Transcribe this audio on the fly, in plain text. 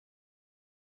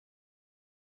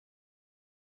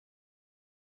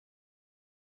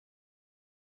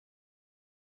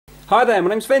Hi there, my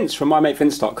name's Vince from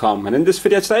mymatevince.com, and in this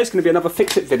video today is going to be another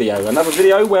fix-it video. Another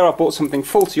video where I bought something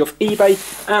faulty off eBay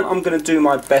and I'm going to do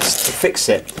my best to fix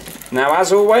it. Now,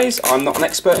 as always, I'm not an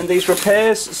expert in these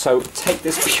repairs, so take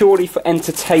this purely for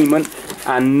entertainment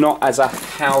and not as a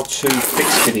how-to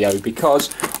fix video, because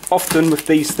often with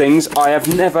these things I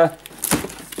have never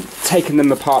taken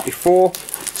them apart before,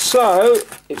 so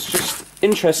it's just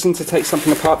interesting to take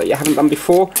something apart that you haven't done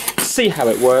before, see how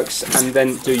it works, and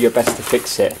then do your best to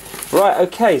fix it. Right,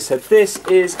 okay, so this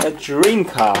is a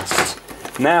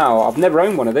Dreamcast. Now, I've never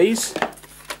owned one of these.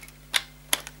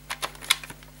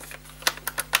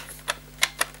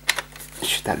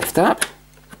 Should that lift up?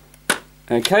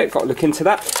 Okay, got to look into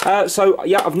that. So,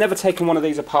 yeah, I've never taken one of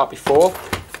these apart before.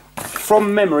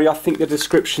 From memory, I think the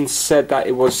description said that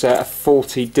it was a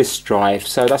faulty disk drive.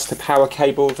 So that's the power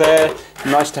cable there.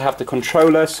 Nice to have the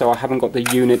controller, so I haven't got the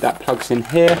unit that plugs in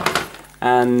here.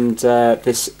 And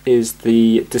this is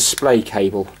the display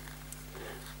cable.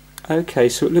 Okay,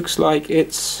 so it looks like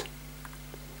it's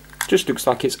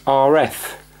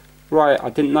RF. Right, I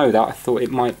didn't know that. I thought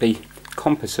it might be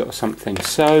composite or something.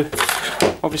 So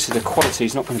obviously the quality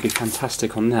is not going to be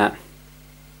fantastic on that.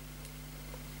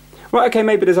 Right, okay,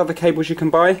 maybe there's other cables you can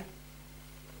buy.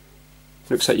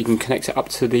 Looks like you can connect it up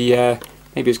to the,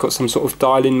 maybe it's got some sort of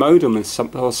dial-in modem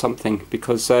or something,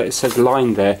 because it says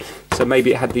line there. So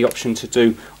maybe it had the option to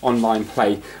do online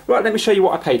play. Right, let me show you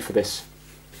what I paid for this.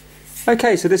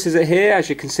 Okay, so this is it here. As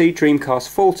you can see, Dreamcast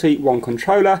Faulty, one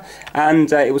controller, and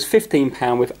it was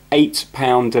 £15 with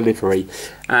 £8 delivery.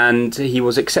 And he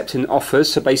was accepting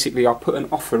offers, so basically I put an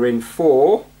offer in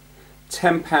for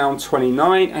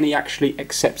 £10.29 and he actually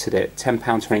accepted it,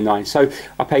 £10.29. So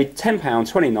I paid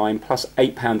 £10.29 plus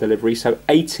 £8 delivery, so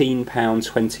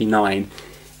 £18.29.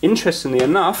 Interestingly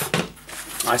enough,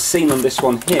 I've seen on this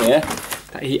one here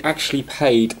that he actually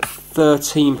paid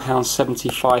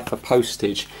 £13.75 for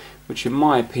postage, which in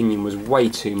my opinion was way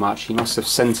too much. He must have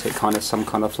sent it some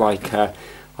kind of like, I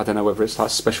don't know whether it's like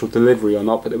special delivery or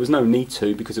not, but there was no need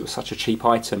to because it was such a cheap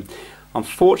item.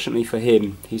 Unfortunately for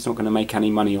him, he's not going to make any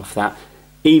money off that.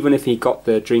 Even if he got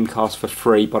the Dreamcast for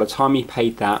free, by the time he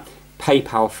paid that,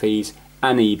 PayPal fees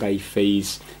and eBay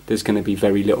fees, there's going to be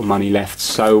very little money left.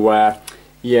 So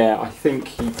yeah, I think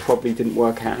he probably didn't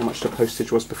work out how much the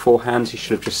postage was beforehand. He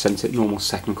should have just sent it normal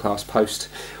second-class post.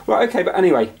 Right, okay, but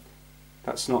anyway,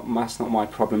 that's not my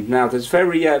problem. Now, there's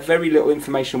very little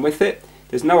information with it.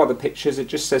 There's no other pictures. It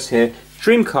just says here,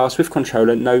 Dreamcast with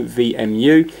controller, no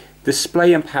VMU.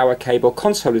 Display and power cable,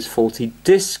 console is faulty,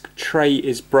 disc tray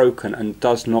is broken and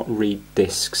does not read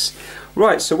discs.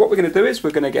 Right, so what we're going to do is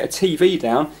we're going to get a TV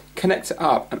down, connect it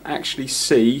up and actually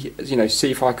see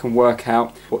if I can work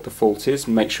out what the fault is,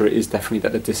 make sure it is definitely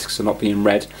that the discs are not being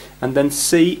read, and then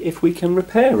see if we can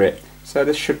repair it. So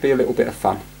this should be a little bit of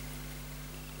fun.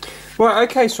 Right,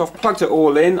 okay, so I've plugged it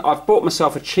all in. I've bought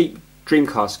myself a cheap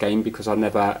Dreamcast game because I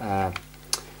never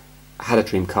had a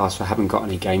Dreamcast, so I haven't got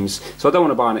any games, so I don't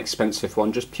want to buy an expensive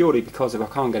one, just purely because if I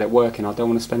can't get it working I don't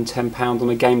want to spend £10 on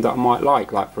a game that I might like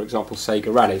for example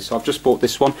Sega Rally. So I've just bought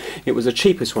this one. It was the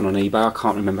cheapest one on eBay. I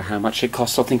can't remember how much it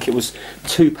cost. I think it was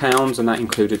 £2 and that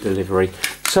included delivery.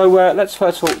 So let's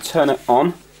first of all turn it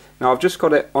on. Now I've just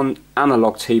got it on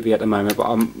analog TV at the moment, but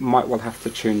I might well have to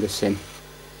tune this in.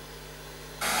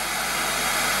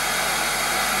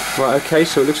 Right, okay,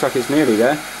 so it looks like it's nearly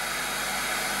there.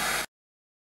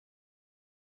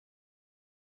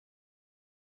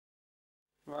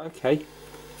 Okay,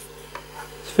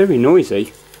 it's very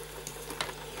noisy,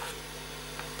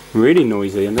 really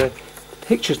noisy, and the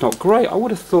picture's not great. I would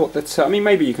have thought that, I mean,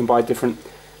 maybe you can buy different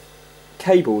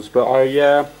cables, but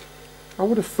I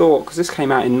would have thought, because this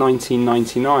came out in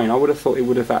 1999, I would have thought it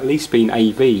would have at least been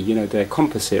AV, you know, the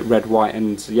composite, red, white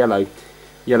and yellow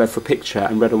for picture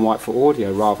and red and white for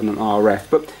audio rather than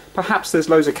RF, but perhaps there's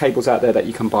loads of cables out there that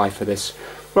you can buy for this.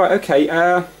 Right, okay,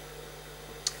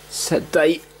 set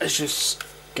date, let's just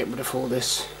get rid of all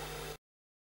this.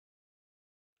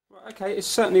 Right, okay, it's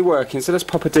certainly working, so let's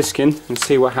pop a disc in and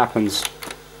see what happens.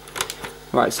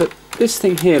 Right, so this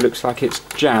thing here looks like it's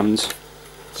jammed.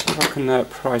 Let's see if I can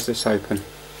prise this open.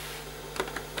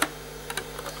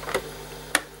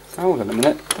 Hold on a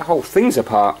minute, the whole thing's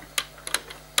apart.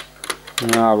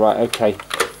 Ah, right, okay.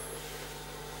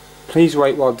 Please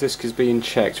wait while disc is being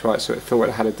checked. Right, so it thought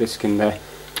it had a disc in there.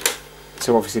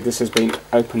 So obviously this has been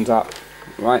opened up.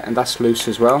 Right, and that's loose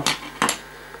as well.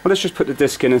 Well, let's just put the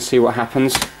disc in and see what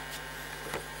happens.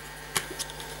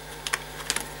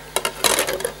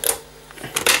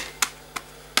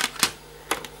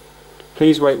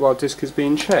 Please wait while disc is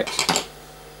being checked.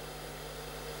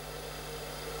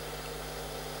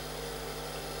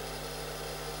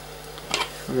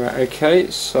 Right,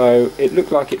 okay, so it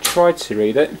looked like it tried to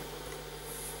read it.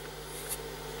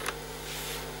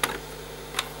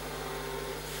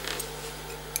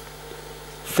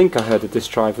 I think I heard a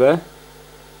disk drive there.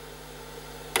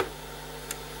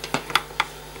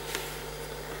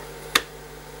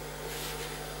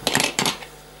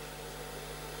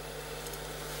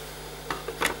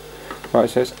 Right,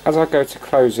 so as I go to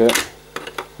close it,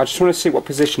 I just want to see what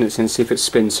position it's in, see if it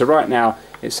spins. So right now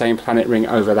it's saying planet ring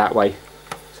over that way.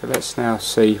 So let's now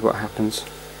see what happens.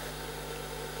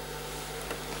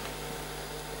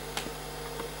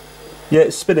 Yeah,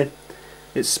 it's spinning.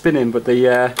 It's spinning, but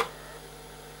the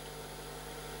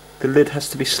lid has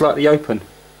to be slightly open.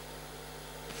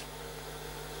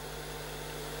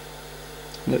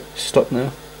 Look, stop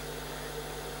now.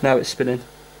 Now it's spinning.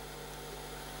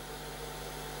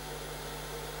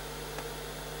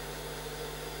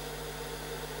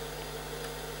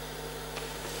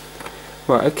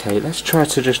 Right, okay, let's try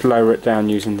to just lower it down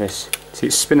using this. See,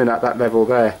 it's spinning at that level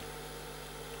there.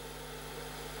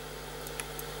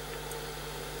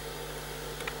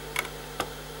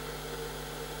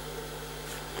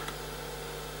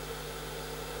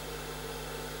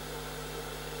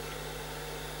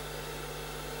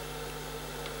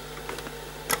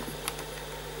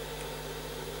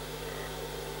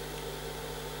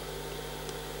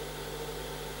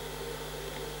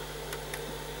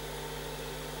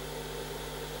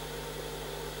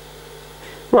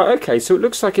 Right, okay, so it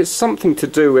looks like it's something to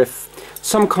do with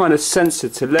some kind of sensor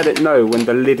to let it know when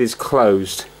the lid is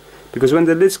closed. Because when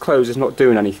the lid's closed, it's not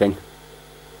doing anything.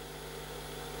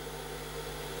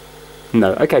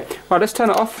 No, okay. Right, let's turn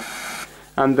it off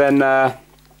and then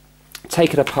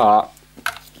take it apart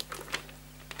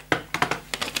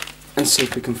and see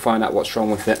if we can find out what's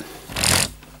wrong with it.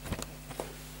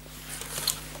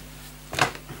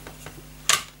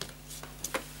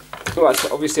 Right,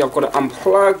 so obviously I've got it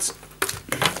unplugged.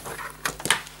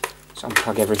 Let's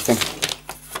unplug everything.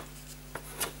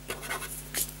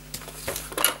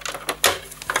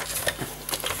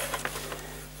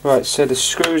 Right, so the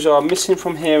screws are missing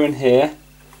from here and here.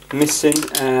 Missing,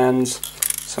 and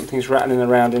something's rattling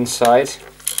around inside.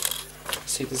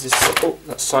 See, there's this, oh,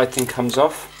 that side thing comes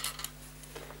off.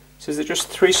 So is it just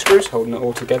 3 screws holding it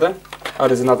all together? Oh,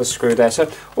 there's another screw there.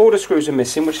 So all the screws are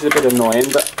missing, which is a bit annoying,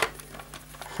 but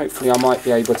hopefully I might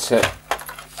be able to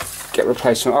get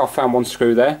replacement. Oh, I found 1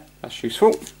 screw there. That's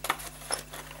useful.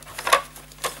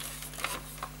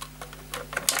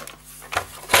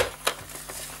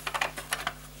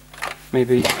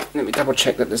 Maybe, let me double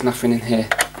check that there's nothing in here.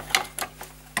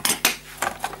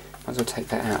 Might as well take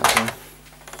that out as well.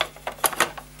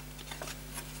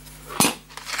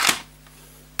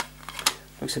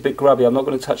 Looks a bit grubby. I'm not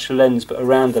going to touch the lens, but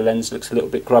around the lens looks a little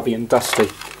bit grubby and dusty.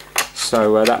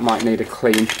 So that might need a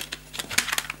clean.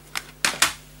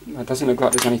 It doesn't look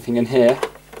like there's anything in here.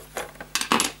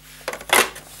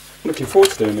 Looking forward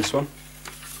to doing this one.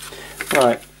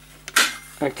 Right.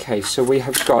 Okay, so we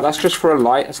have got, that's just for a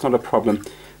light, that's not a problem.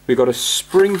 We've got a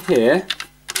spring here,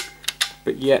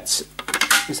 but yet,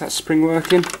 is that spring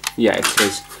working? Yeah, it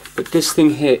is. But this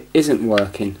thing here isn't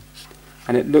working.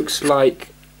 And it looks like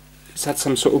it's had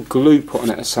some sort of glue put on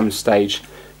it at some stage.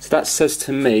 So that says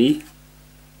to me,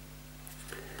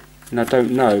 and I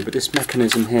don't know, but this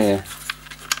mechanism here,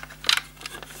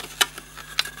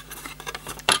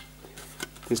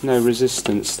 there's no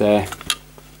resistance there.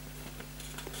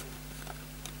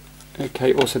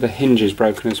 Okay, also the hinge is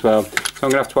broken as well. So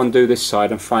I'm going to have to undo this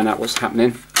side and find out what's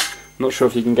happening. I'm not sure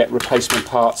if you can get replacement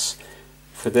parts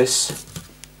for this.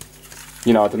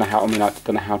 You know, I don't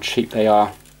know how cheap they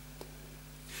are.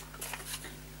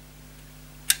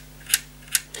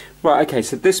 Right, okay,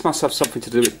 so this must have something to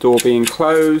do with the door being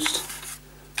closed.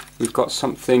 We've got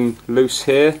something loose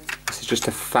here. This is just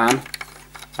a fan.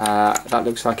 That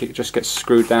looks like it just gets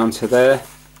screwed down to there.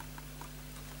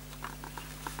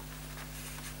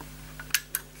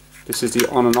 This is the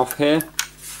on and off here.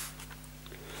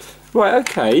 Right,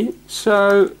 okay,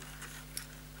 so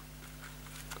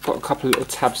I've got a couple of little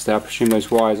tabs there. I presume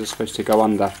those wires are supposed to go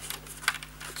under.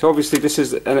 So obviously this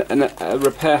is a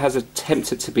repair has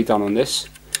attempted to be done on this,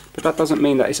 but that doesn't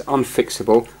mean that it's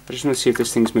unfixable. I just want to see if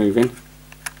this thing's moving.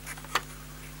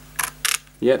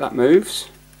 Yeah, that moves.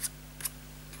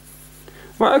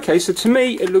 Right, okay, so to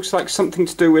me it looks like something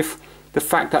to do with the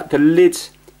fact that the lid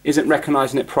isn't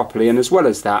recognising it properly, and as well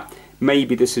as that,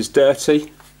 maybe this is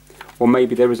dirty, or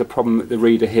maybe there is a problem with the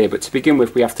reader here. But to begin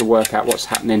with, we have to work out what's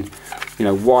happening, you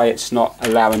know, why it's not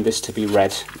allowing this to be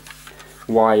read,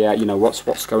 why, you know,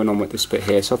 what's going on with this bit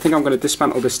here. So I think I'm going to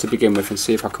dismantle this to begin with and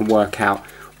see if I can work out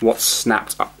what's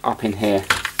snapped up in here.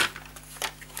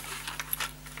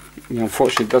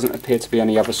 Unfortunately, there doesn't appear to be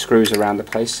any other screws around the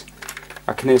place.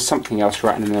 I can hear something else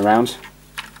rattling around.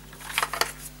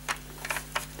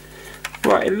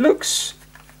 Right, it looks...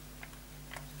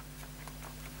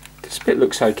 this bit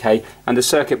looks okay, and the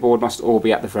circuit board must all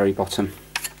be at the very bottom.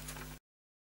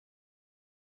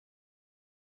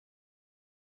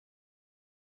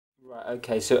 Right,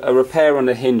 okay, so a repair on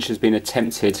the hinge has been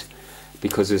attempted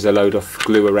because there's a load of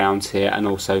glue around here, and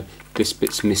also this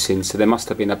bit's missing, so there must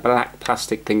have been a black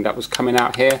plastic thing that was coming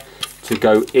out here to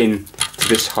go in to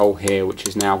this hole here, which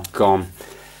is now gone.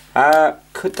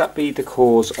 Could that be the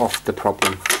cause of the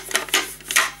problem?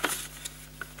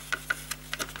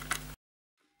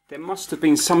 There must have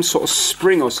been some sort of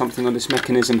spring or something on this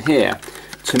mechanism here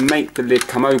to make the lid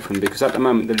come open, because at the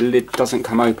moment the lid doesn't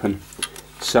come open.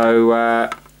 So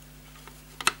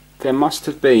there must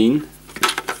have been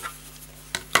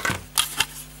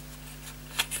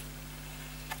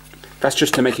that's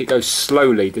just to make it go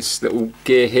slowly. This little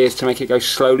gear here is to make it go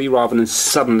slowly rather than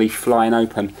suddenly flying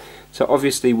open. So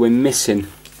obviously we're missing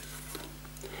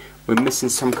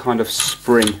some kind of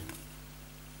spring.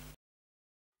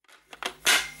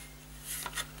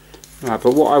 Right,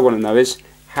 but what I want to know is,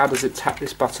 how does it tap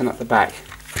this button at the back?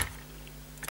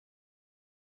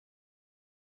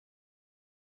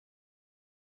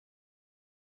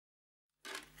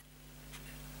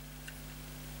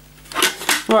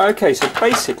 Right, okay, so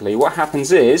basically what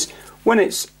happens is, when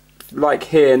it's like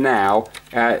here now,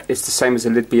 it's the same as the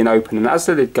lid being open, and as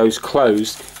the lid goes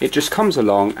closed, it just comes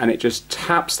along and it just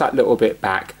taps that little bit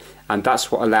back, and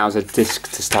that's what allows a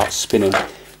disc to start spinning.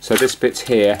 So this bit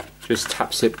here just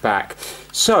taps it back.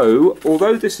 So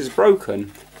although this is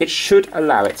broken, it should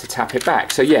allow it to tap it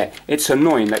back. So yeah, it's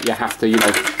annoying that you have to,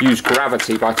 use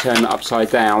gravity by turning it upside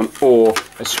down, or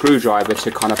a screwdriver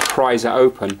to kind of prise it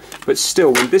open. But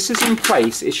still, when this is in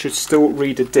place, it should still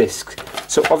read a disc.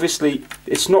 So obviously,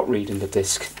 it's not reading the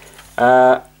disc.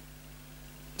 So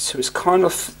it's kind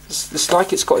of, it's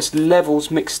like it's got its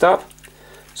levels mixed up.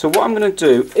 So what I'm going to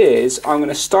do is, I'm going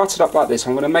to start it up like this.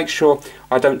 I'm going to make sure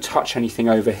I don't touch anything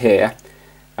over here.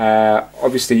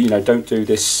 Obviously, don't do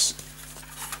this.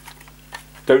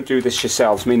 Don't do this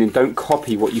yourselves, meaning don't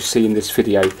copy what you see in this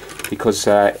video, because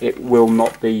it will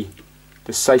not be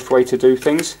the safe way to do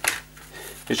things.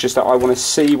 It's just that I want to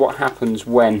see what happens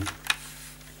when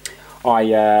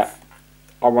I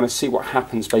want to see what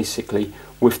happens basically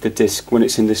with the disc when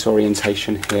it's in this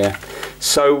orientation here.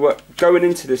 So going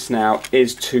into this now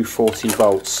is 240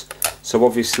 volts. So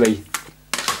obviously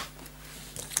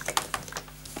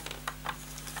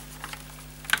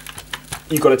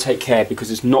you've got to take care,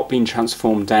 because it's not been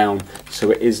transformed down,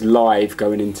 so it is live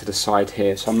going into the side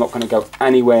here. So I'm not going to go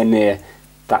anywhere near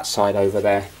that side over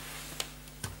there.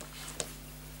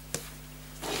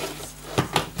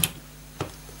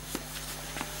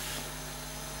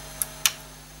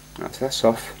 Right, so that's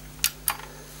off,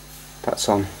 that's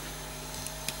on,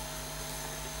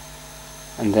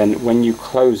 and then when you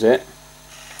close it,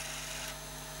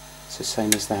 it's the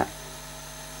same as that.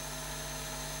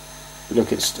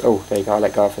 Look, it's, oh, there you go, I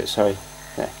let go of it, sorry.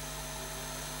 There.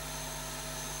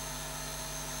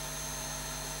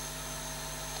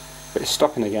 But it's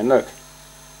stopping again, look.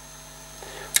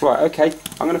 Right, okay,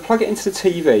 I'm going to plug it into the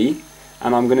TV,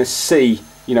 and I'm going to see,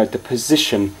 the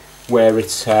position where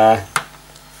it's, I'm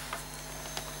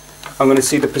going to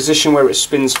see the position where it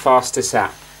spins fastest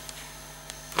at.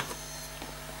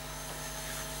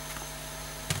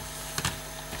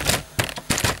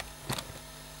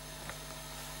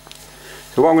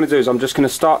 So what I'm going to do is I'm just going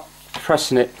to start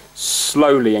pressing it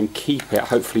slowly and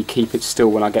hopefully keep it still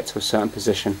when I get to a certain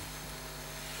position.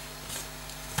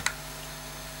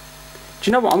 Do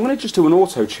you know what, I'm going to just do an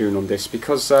auto tune on this,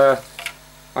 because I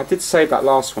did save that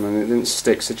last one and it didn't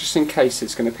stick, so just in case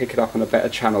it's going to pick it up on a better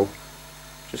channel,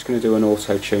 just going to do an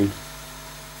auto tune.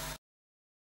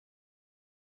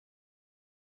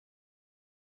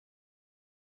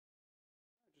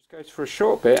 Goes for a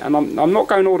short bit, and I'm not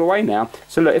going all the way now.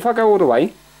 So look, if I go all the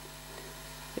way,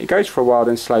 it goes for a while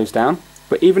then slows down,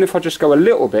 but even if I just go a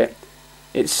little bit,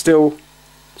 it still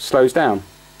slows down.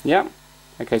 Yeah,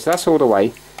 okay, so that's all the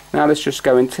way. Now let's just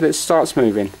go until it starts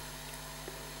moving.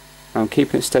 I'm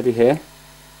keeping it steady here.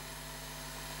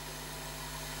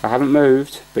 I haven't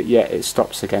moved, but yet it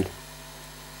stops again.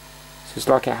 So it's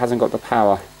like it hasn't got the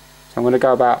power. So I'm going to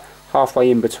go about halfway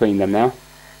in between them now.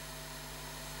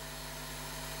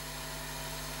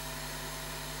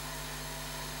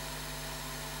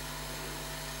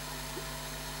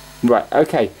 Right,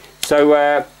 okay,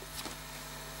 so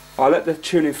I'll let the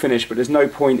tuning finish, but there's no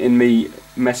point in me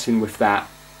messing with that,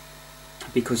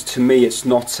 because to me it's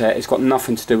not, it's got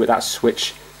nothing to do with that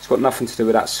switch. It's got nothing to do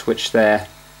with that switch there.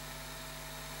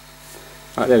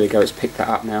 Right, there we go, it's picked that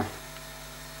up now.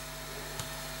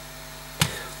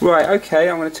 Right, okay,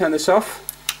 I'm going to turn this off.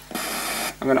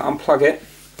 I'm going to unplug it.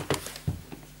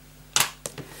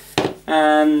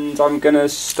 And I'm going to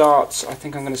start, I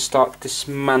think I'm going to start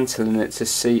dismantling it to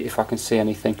see if I can see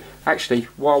anything. Actually,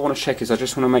 what I want to check is I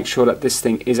just want to make sure that this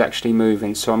thing is actually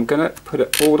moving. So I'm going to put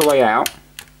it all the way out.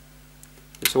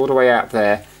 It's all the way out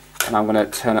there. And I'm going to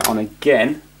turn it on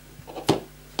again.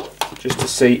 Just to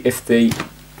see if the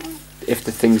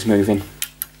thing's moving.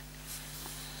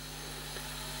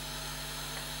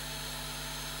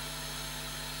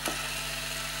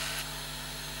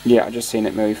 Yeah, I've just seen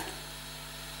it move.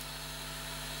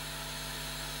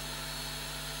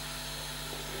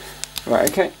 Right,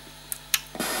 okay.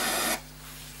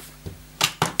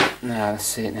 Now let's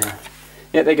see it now.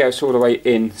 Yeah, there you go, it's all the way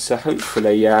in. So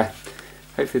hopefully,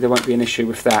 hopefully there won't be an issue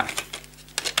with that.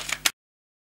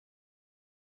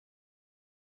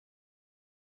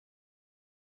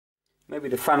 Maybe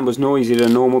the fan was noisier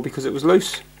than normal because it was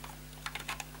loose.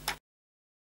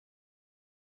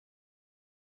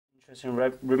 Interesting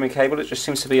ribbon cable. It just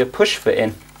seems to be a push fit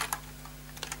in.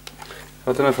 I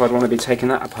don't know if I'd want to be taking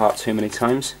that apart too many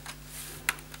times.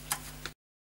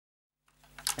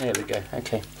 There we go,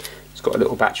 okay. It's got a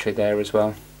little battery there as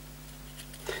well.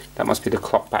 That must be the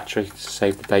clock battery to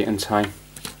save the date and time.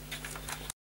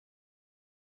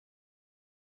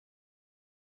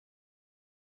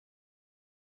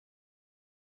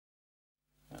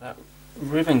 That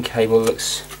ribbon cable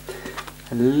looks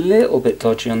a little bit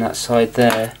dodgy on that side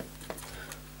there.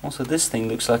 Also this thing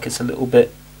looks like it's a little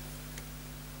bit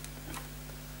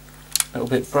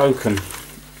broken.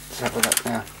 Let's have a look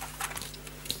now.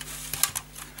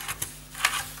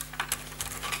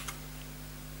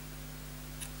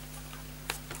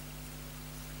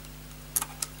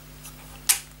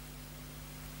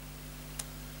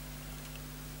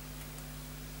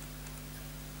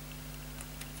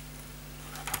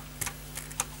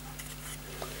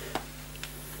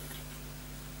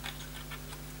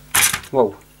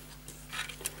 Whoa.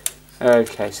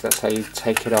 Okay, so that's how you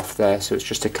take it off there. So it's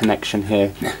just a connection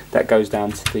here that goes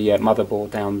down to the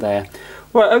motherboard down there.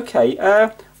 Right, okay.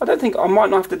 I don't think I might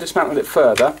not have to dismantle it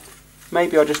further.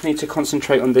 Maybe I just need to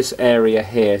concentrate on this area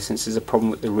here, since there's a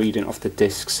problem with the reading off the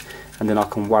discs, and then I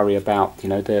can worry about, you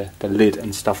know, the lid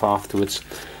and stuff afterwards.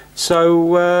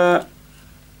 So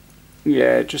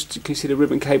yeah, just you can see the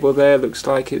ribbon cable there. Looks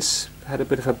like it's had a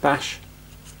bit of a bash.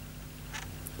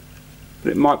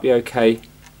 But it might be okay.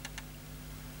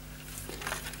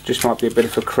 Just might be a bit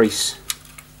of a crease.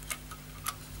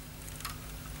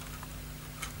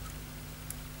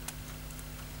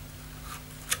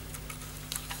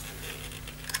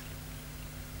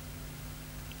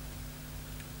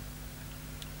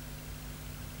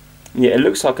 Yeah, it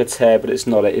looks like a tear, but it's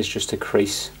not. It is just a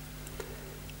crease.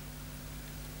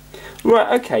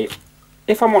 Right, okay.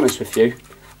 If I'm honest with you,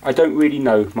 I don't really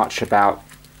know much about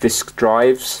disk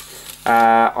drives.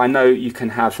 I know you can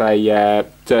have a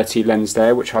dirty lens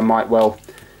there, which I might well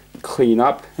clean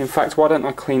up. In fact, why don't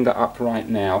I clean that up right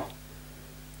now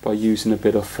by using a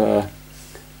bit of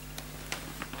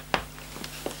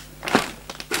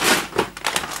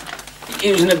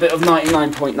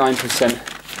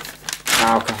 99.9%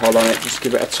 alcohol on it. Just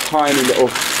give it a tiny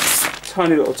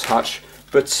little touch.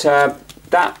 But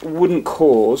that wouldn't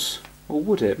cause, or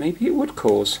would it? Maybe it would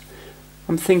cause.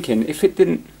 I'm thinking if it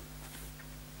didn't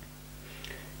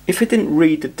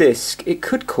read the disc, it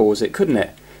could cause it, couldn't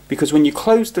it? Because when you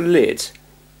close the lid,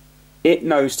 it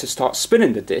knows to start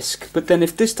spinning the disc, but then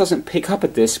if this doesn't pick up a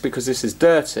disc because this is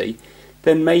dirty,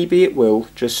 then maybe it will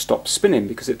just stop spinning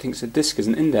because it thinks the disc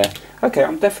isn't in there. Okay,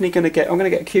 I'm definitely going to get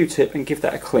a Q-tip and give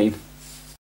that a clean.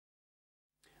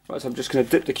 Right, so I'm just going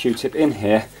to dip the Q-tip in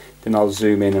here, then I'll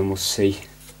zoom in and we'll see.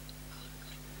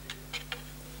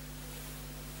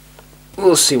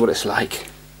 We'll see what it's like.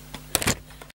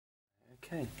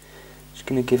 Okay, just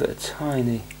going to give it a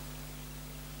tiny...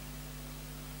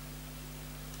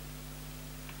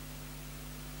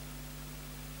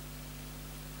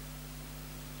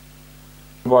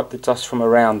 wipe the dust from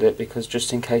around it, because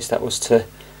just in case that was to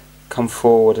come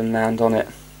forward and land on it,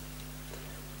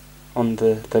 on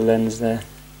the lens there.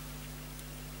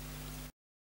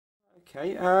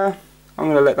 Okay, I'm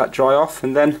going to let that dry off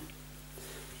and then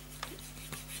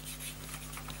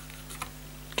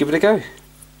give it a go.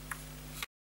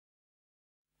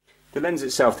 The lens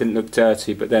itself didn't look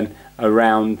dirty, but then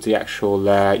around the actual,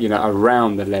 you know,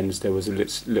 around the lens there was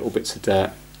little bits of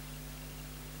dirt.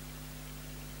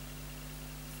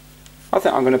 I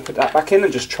think I'm going to put that back in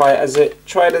and just try it as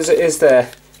it is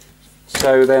there.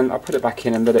 So then I'll put it back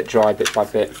in and let it dry bit by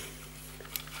bit. I'm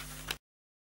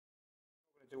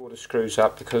going to do all the screws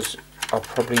up because I'll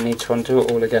probably need to undo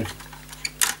it all again.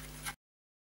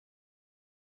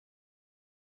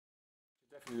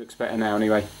 Definitely looks better now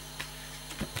anyway.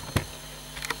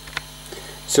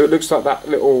 So it looks like that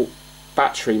little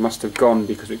battery must have gone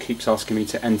because it keeps asking me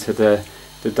to enter the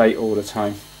date all the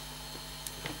time.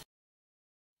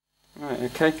 Right,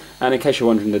 okay, and in case you're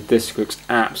wondering, the disc looks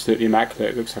absolutely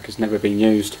immaculate. It looks like it's never been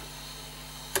used.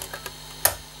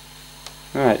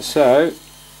 Right, so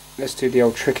let's do the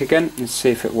old trick again and see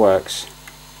if it works.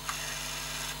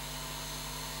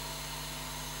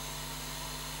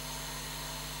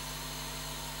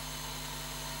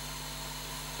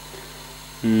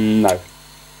 No.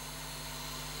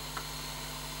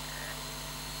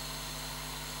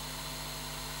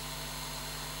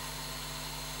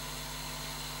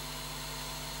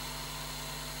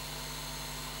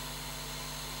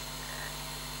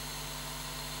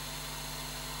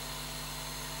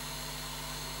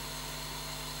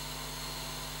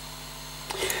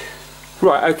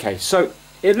 Right, okay, so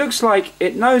it looks like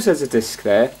it knows there's a disc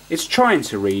there, it's trying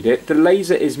to read it, the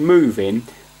laser is moving,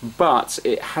 but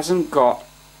it hasn't got,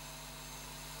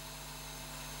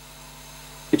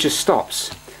 it just stops.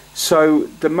 So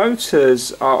the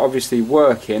motors are obviously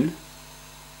working.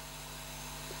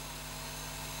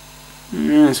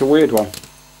 It's a weird one.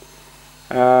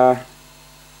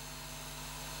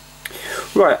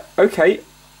 Right, okay,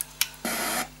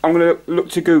 I'm going to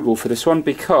look to Google for this one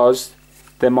because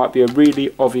there might be a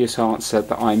really obvious answer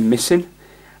that I'm missing,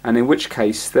 and in which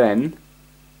case then,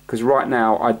 because right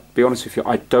now, I'll be honest with you,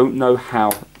 I don't know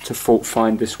how to fault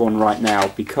find this one right now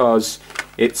because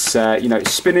it's you know,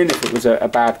 it's spinning. If it was a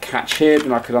bad catch here,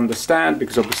 then I could understand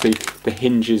because obviously the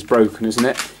hinge is broken, isn't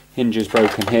it? Hinge is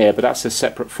broken here, but that's a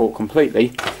separate fault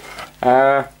completely.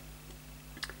 Yeah,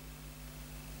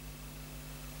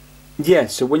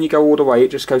 so when you go all the way,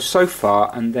 it just goes so far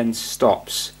and then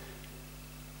stops.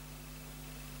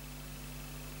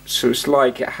 So it's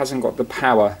like it hasn't got the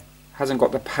power,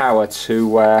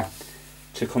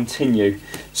 to continue.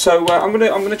 So I'm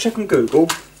gonna check on Google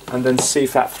and then see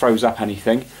if that throws up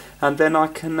anything, and then I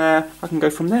can go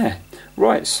from there.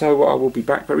 Right, so I will be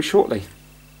back very shortly.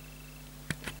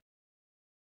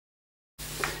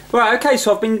 Right, okay,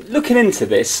 so I've been looking into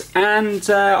this and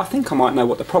I think I might know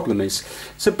what the problem is.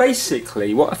 So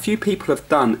basically what a few people have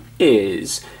done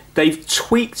is they've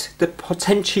tweaked the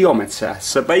potentiometer.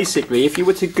 So basically if you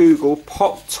were to Google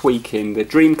pot tweaking the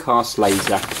Dreamcast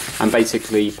laser, and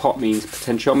basically pot means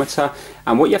potentiometer,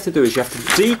 and what you have to do is you have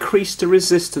to decrease the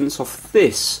resistance of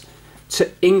this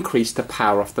to increase the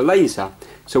power of the laser.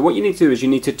 So what you need to do is you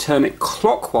need to turn it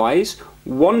clockwise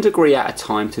 1 degree at a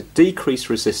time to decrease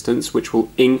resistance, which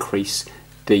will increase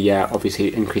the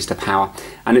obviously increase the power.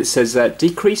 And it says that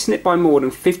decreasing it by more than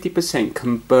 50%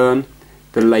 can burn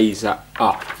the laser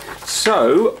up.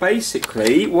 So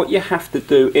basically what you have to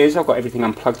do is, I've got everything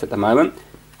unplugged at the moment,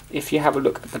 if you have a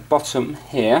look at the bottom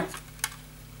here,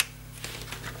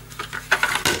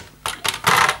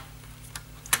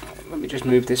 let me just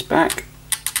move this back.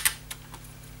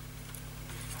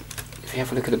 If you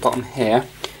have a look at the bottom here,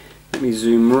 let me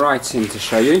zoom right in to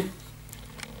show you.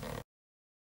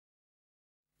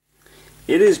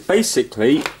 It is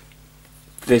basically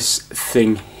this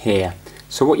thing here.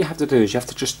 So what you have to do is you have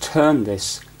to just turn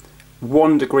this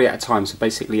 1 degree at a time, so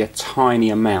basically a tiny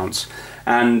amount,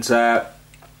 and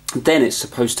then it's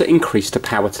supposed to increase the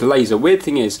power to the laser. Weird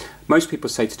thing is, most people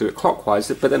say to do it clockwise,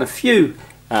 but then a few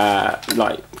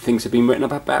like things have been written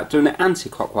about doing it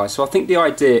anti-clockwise. So I think the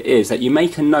idea is that you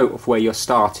make a note of where you're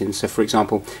starting. So for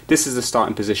example, this is the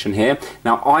starting position here.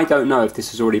 Now I don't know if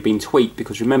this has already been tweaked,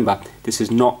 because remember, this is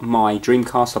not my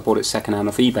Dreamcast, I bought it second-hand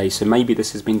off eBay, so maybe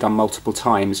this has been done multiple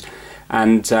times.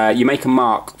 And you make a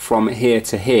mark from here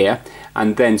to here,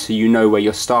 and then so you know where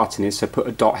your starting is, so put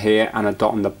a dot here and a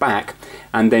dot on the back,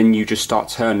 and then you just start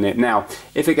turning it. Now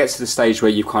if it gets to the stage where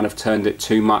you've kind of turned it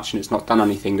too much and it's not done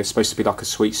anything, there's supposed to be like a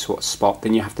sweet spot,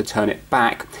 then you have to turn it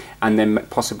back and then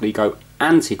possibly go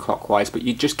anti-clockwise, but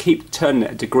you just keep turning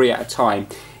it a degree at a time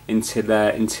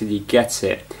until you get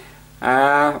it.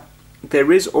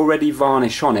 There is already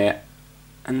varnish on it,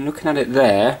 and looking at it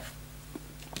there,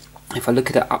 if I look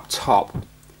at it up top,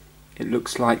 it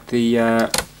looks like the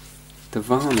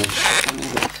varnish, let me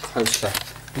look closer,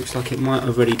 looks like it might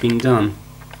have already been done.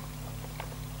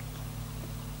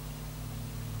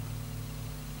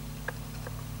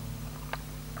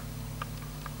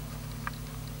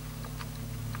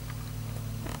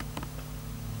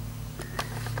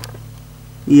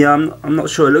 Yeah, I'm not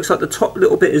sure. It looks like the top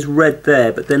little bit is red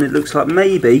there, but then it looks like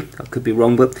maybe, I could be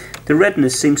wrong, but the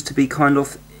redness seems to be kind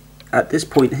of at this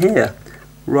point here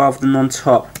rather than on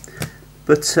top.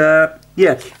 But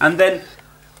yeah, and then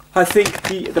I think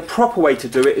the proper way to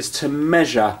do it is to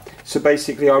measure. So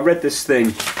basically I read this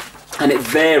thing, and it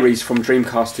varies from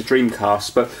Dreamcast to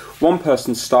Dreamcast, but one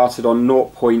person started on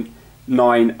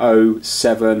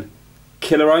 0.907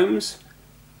 kiloohms,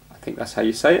 I think that's how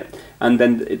you say it, and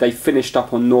then they finished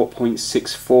up on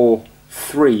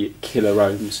 0.643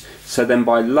 kiloohms. So then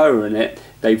by lowering it,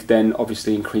 they've then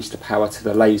obviously increased the power to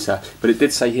the laser. But it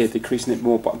did say here decreasing it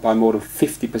by more than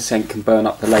 50% can burn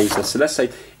up the laser. So let's say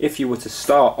if you were to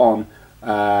start on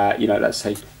you know, let's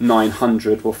say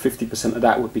 900, well 50% of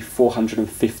that would be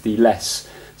 450 less.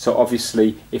 So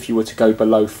obviously if you were to go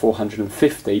below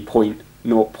 450,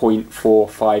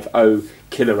 0.450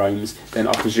 kiloohms, then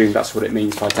I presume that's what it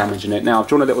means by damaging it. Now I've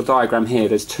drawn a little diagram here.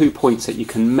 There's 2 points that you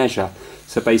can measure.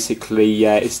 So basically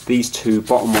it's these two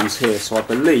bottom ones here. So I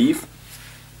believe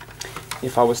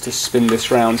if I was to spin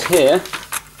this round here,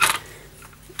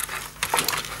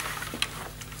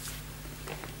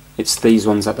 it's these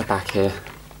ones at the back here.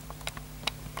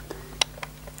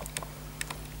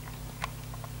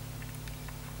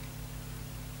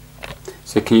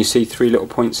 So can you see 3 little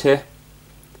points here?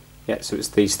 Yeah, so it's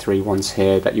these 3 ones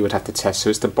here that you would have to test. So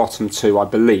it's the bottom 2, I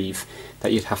believe,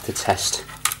 that you'd have to test.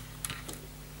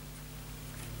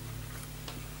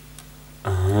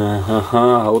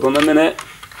 Hold on a minute.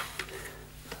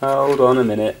 Hold on a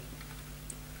minute.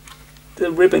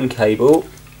 The ribbon cable's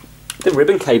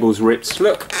ripped,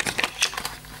 look.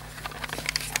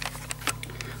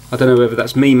 I don't know whether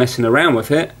that's me messing around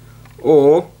with it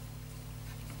or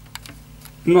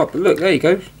not, but look, there you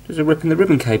go. There's a rip in the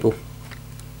ribbon cable.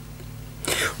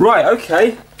 Right,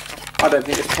 okay. I don't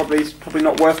think it's probably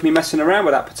not worth me messing around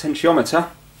with that potentiometer.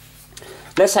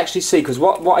 Let's actually see, because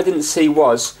what I didn't see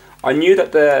was, I knew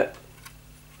that the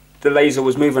laser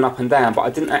was moving up and down, but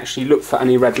I didn't actually look for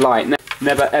any red light.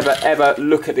 Never ever ever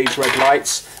look at these red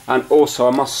lights. And also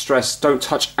I must stress, don't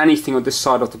touch anything on this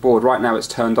side of the board. Right now it's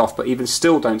turned off, but even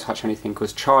still don't touch anything,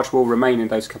 because charge will remain in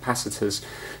those capacitors.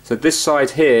 So this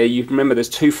side here, you remember there's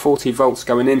 240 volts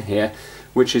going in here,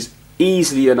 which is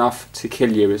easily enough to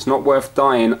kill you. It's not worth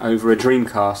dying over a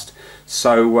Dreamcast.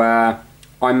 So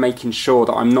I'm making sure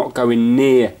that I'm not going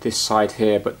near this side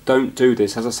here, but don't do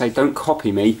this. As I say, don't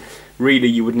copy me. Really,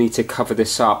 you would need to cover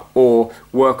this up or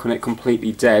work on it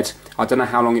completely dead. I don't know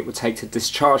how long it would take to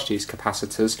discharge these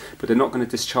capacitors, but they're not going to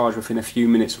discharge within a few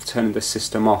minutes of turning the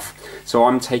system off. So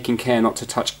I'm taking care not to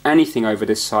touch anything over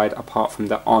this side apart from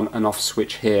the on and off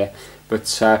switch here. But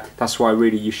that's why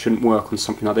really you shouldn't work on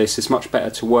something like this. It's much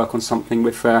better to work on something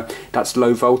with that's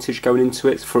low voltage going into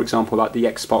it. For example, like the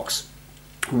Xbox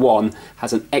One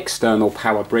has an external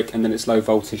power brick and then it's low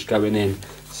voltage going in.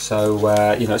 So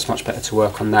you know, it's much better to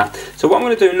work on that. So what I'm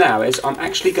going to do now is I'm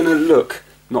actually going to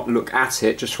not look at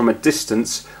it, just from a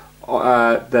distance,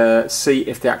 see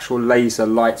if the actual laser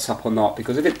lights up or not.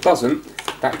 Because if it doesn't,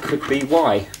 that could be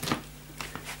why.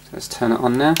 So let's turn it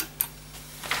on now.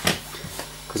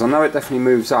 Because I know it definitely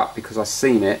moves up because I've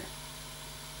seen it,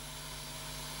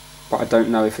 but I don't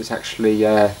know if it's actually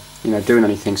you know, doing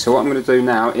anything. So what I'm going to do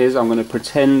now is I'm going to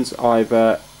pretend I've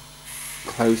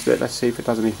closed it. Let's see if it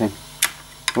does anything.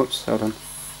 Whoops, hold on.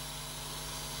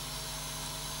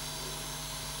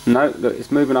 No, look,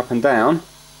 it's moving up and down,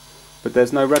 but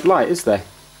there's no red light, is there?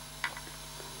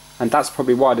 And that's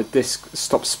probably why the disc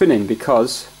stopped spinning,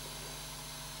 because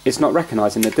it's not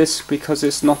recognising the disc, because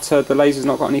it's not the laser's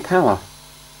not got any power.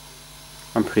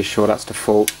 I'm pretty sure that's the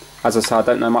fault. As I say, I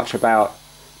don't know much about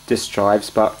disk drives,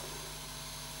 but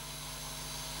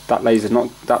that laser's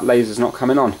not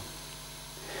coming on.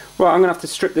 Well, I'm going to have to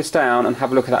strip this down and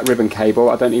have a look at that ribbon cable.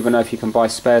 I don't even know if you can buy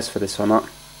spares for this or not.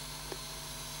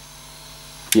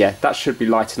 Yeah, that should be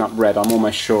lighting up red, I'm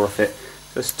almost sure of it.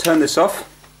 Let's turn this off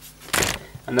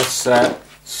and let's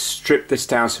strip this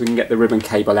down so we can get the ribbon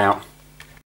cable out.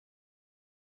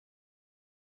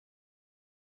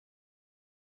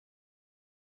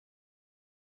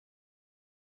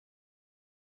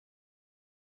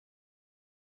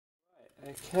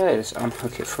 Okay, let's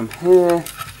unhook it from here.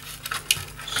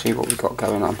 See what we've got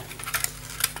going on.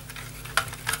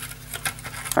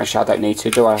 Actually, I don't need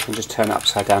to, do I? I can just turn it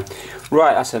upside down.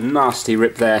 Right, that's a nasty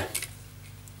rip there.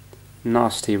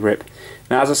 Nasty rip.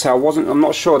 Now, as I say, I'm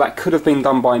not sure, that could have been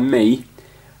done by me,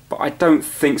 but I don't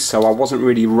think so. I wasn't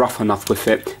really rough enough with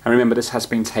it. And remember, this has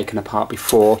been taken apart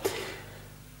before.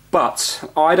 But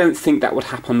I don't think that would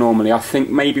happen normally. I think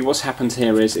maybe what's happened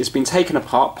here is it's been taken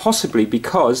apart, possibly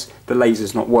because the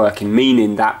laser's not working,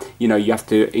 meaning that, you know, you have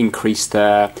to increase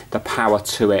the power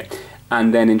to it.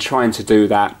 And then in trying to do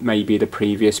that, maybe the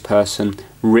previous person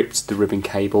ripped the ribbon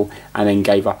cable and then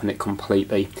gave up on it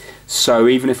completely. So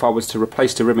even if I was to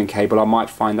replace the ribbon cable, I might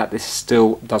find that this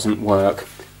still doesn't work.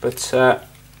 But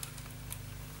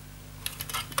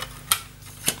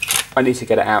I need to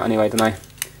get it out anyway, don't I?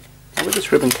 And with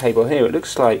this ribbon cable here, it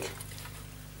looks like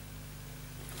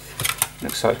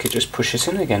I could just push it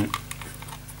in again.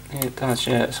 Yeah, it does,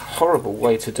 yeah. It's a horrible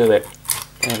way to do it.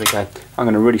 There we go. I'm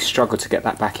going to really struggle to get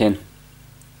that back in.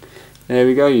 There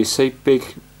we go, you see, big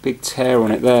tear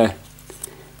on it there.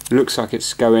 It looks like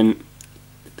it's going,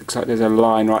 looks like there's a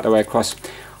line right the way across.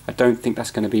 I don't think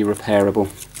that's going to be repairable.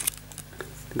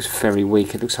 It looks very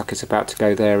weak. It looks like it's about to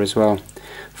go there as well.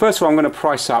 First of all, I'm going to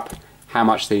price up how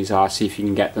much these are, see if you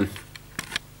can get them.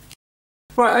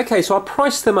 Right, okay, so I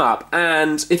priced them up,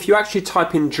 and if you actually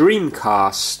type in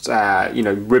Dreamcast, you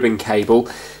know, ribbon cable,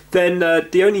 then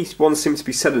the only one seems to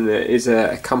be selling it is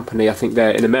a company, I think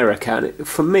they're in America, and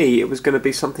for me it was going to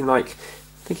be something like,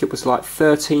 I think it was like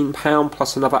 £13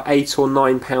 plus another £8 or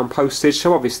 £9 postage,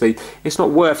 so obviously it's not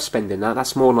worth spending that.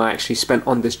 That's more than I actually spent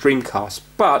on this Dreamcast.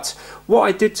 But what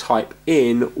I did type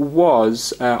in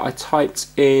was, I typed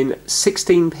in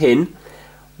 16 pin,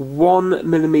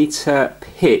 1mm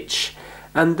pitch,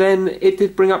 and then it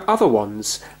did bring up other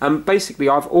ones. Basically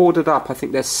I've ordered up, I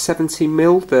think they're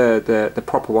 70mm, the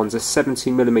proper ones are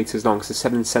 70mm long, so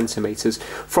 7 centimeters,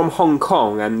 from Hong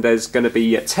Kong, and there's going to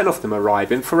be 10 of them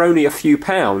arriving for only a few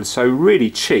pounds, so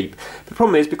really cheap. The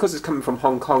problem is, because it's coming from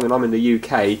Hong Kong and I'm in the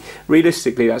UK,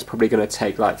 realistically that's probably going to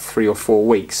take like 3 or 4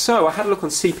 weeks. So I had a look on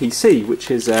CPC,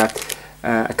 which is a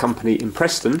company in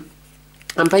Preston.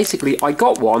 And basically I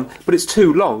got one, but it's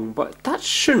too long, but that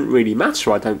shouldn't really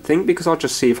matter, I don't think, because I'll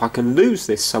just see if I can lose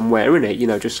this somewhere in it, you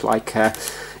know, just like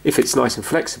if it's nice and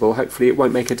flexible, hopefully it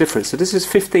won't make a difference. So this is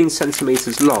 15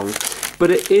 centimeters long, but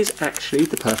it is actually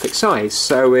the perfect size.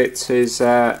 So it is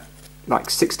like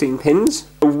 16 pins,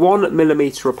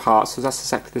 1mm apart, so that's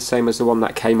exactly the same as the one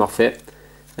that came off it.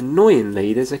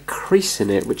 Annoyingly, there's a crease in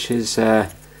it, which is a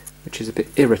bit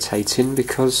irritating,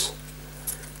 because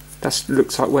that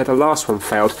looks like where the last one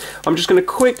failed. I'm just going to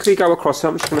quickly go across it.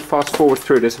 I'm just going to fast forward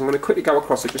through this. I'm going to quickly go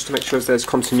across it just to make sure there's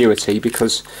continuity,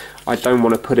 because I don't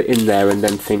want to put it in there and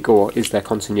then think, oh, is there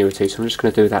continuity? So I'm just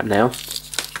going to do that now.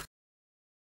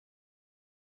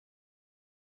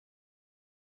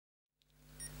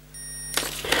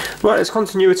 Right, there's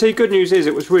continuity. Good news is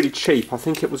it was really cheap. I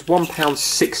think it was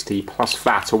 £1.60 plus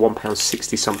VAT, or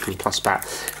 £1.60 something plus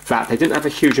VAT. They didn't have a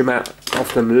huge amount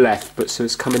of them left, but so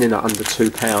it's coming in at under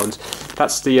 £2.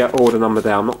 That's the order number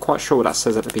there. I'm not quite sure what that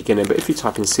says at the beginning, but if you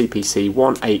type in CPC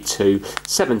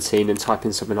 18217 and type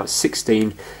in something like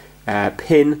 16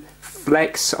 pin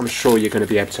flex, I'm sure you're going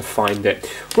to be able to find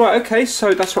it. Right, okay,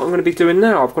 so that's what I'm going to be doing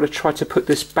now. I've got to try to put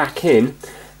this back in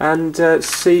and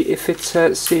see if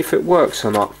it works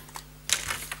or not.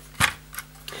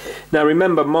 Now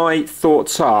remember, my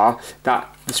thoughts are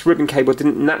that this ribbon cable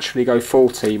didn't naturally go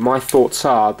faulty. My thoughts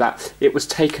are that it was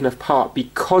taken apart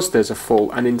because there's a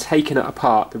fault, and in taking it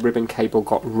apart the ribbon cable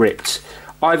got ripped.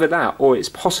 Either that, or it's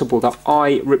possible that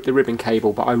I ripped the ribbon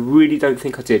cable, but I really don't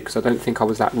think I did, because I don't think I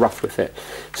was that rough with it.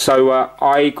 So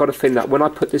I got a feeling that when I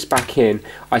put this back in,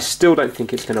 I still don't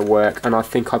think it's going to work, and I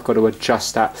think I've got to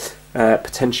adjust that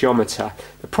potentiometer.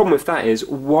 The problem with that is,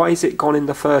 why is it gone in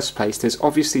the first place? There's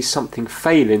obviously something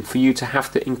failing for you to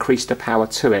have to increase the power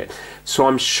to it. So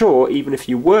I'm sure even if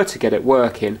you were to get it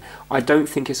working, I don't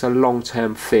think it's a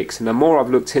long-term fix. And the more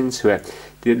I've looked into it,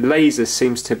 the laser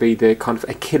seems to be the kind of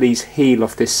Achilles heel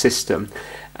of this system.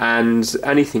 And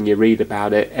anything you read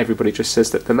about it, everybody just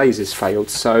says that the laser's failed.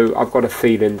 So I've got a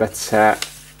feeling that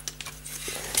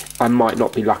I might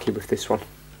not be lucky with this one.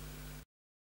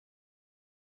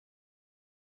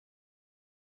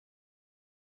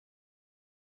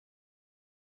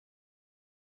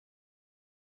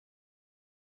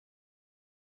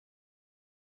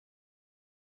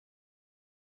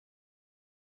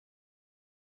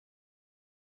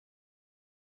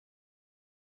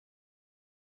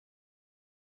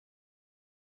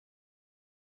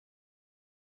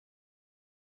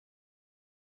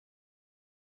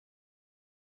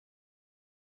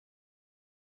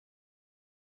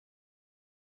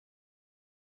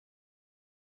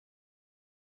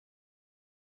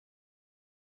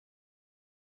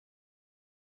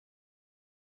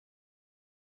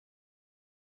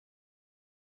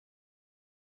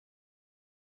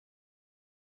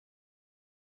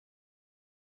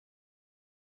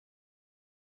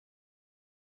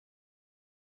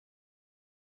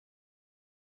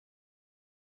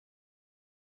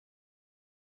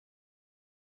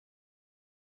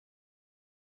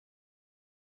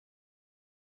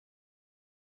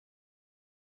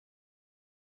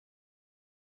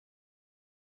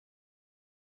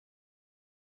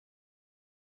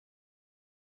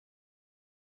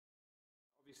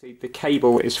 The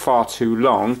cable is far too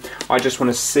long. I just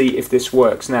want to see if this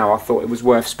works now. I thought it was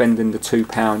worth spending the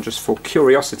 £2 just for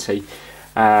curiosity,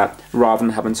 rather than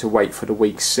having to wait for the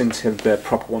weeks until the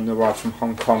proper one arrives from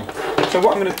Hong Kong. So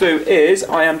what I'm going to do is,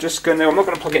 I'm not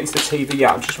going to plug it into the TV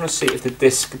yet. I just want to see if the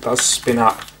disc does spin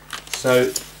up.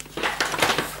 So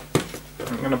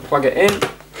I'm going to plug it in,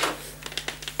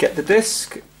 get the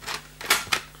disc.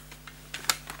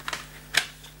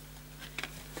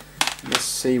 Let's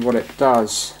see what it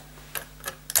does.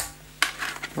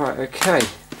 Right, okay.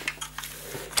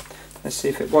 Let's see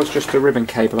if it was just a ribbon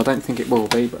cable. I don't think it will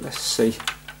be, but let's see.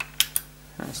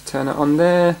 Let's turn it on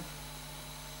there.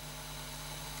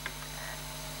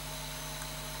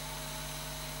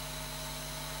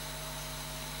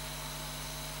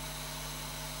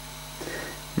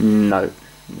 No,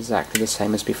 exactly the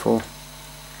same as before.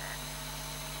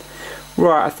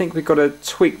 Right, I think we've got to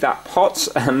tweak that pot,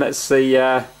 and let's see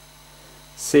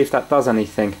if that does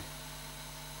anything.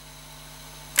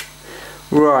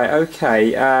 Right,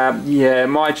 okay, yeah, do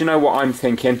you know what I'm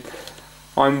thinking?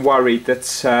 I'm worried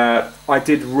that I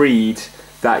did read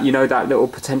that, you know, that little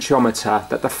potentiometer,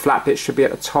 that the flat bit should be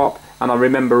at the top, and I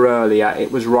remember earlier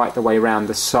it was right the way around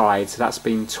the side, so that's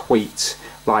been tweaked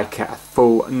like at a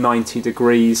full 90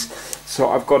 degrees. So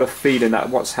I've got a feeling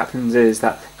that what's happened is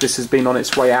that this has been on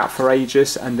its way out for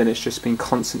ages, and then it's just been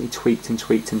constantly tweaked and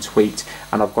tweaked and tweaked,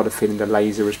 and I've got a feeling the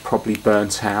laser is probably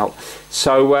burnt out.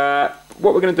 So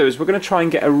what we're going to do is we're going to try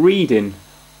and get a reading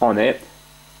on it,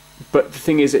 but the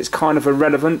thing is it's kind of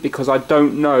irrelevant because I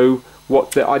don't know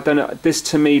what this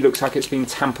to me looks like it's been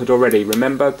tampered already.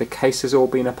 Remember, the case has all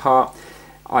been apart.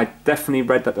 I definitely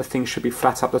read that the thing should be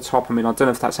flat up the top. I mean, I don't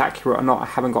know if that's accurate or not. I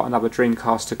haven't got another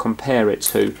Dreamcast to compare it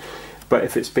to. But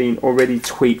if it's been already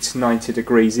tweaked 90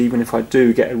 degrees, even if I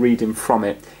do get a reading from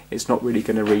it, it's not really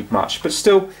going to read much. But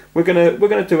still, we're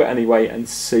gonna do it anyway and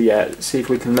see if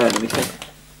we can learn anything.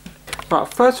 Right,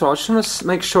 first of all, I just want to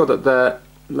make sure that the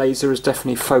laser is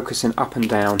definitely focusing up and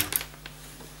down.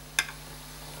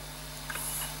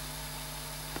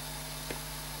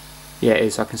 Yeah, it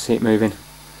is. I can see it moving.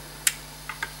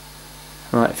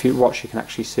 Right, if you watch, you can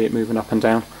actually see it moving up and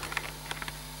down.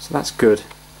 So that's good.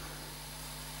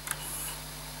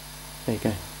 There you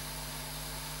go.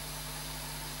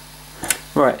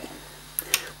 Right.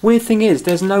 Weird thing is,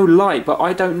 there's no light, but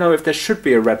I don't know if there should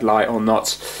be a red light or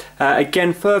not.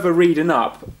 Again, further reading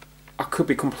up, I could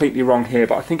be completely wrong here,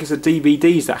 but I think it's the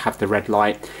DVDs that have the red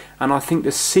light, and I think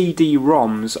the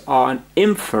CD-ROMs are an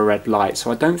infrared light, so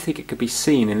I don't think it could be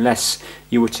seen unless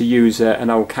you were to use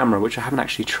an old camera, which I haven't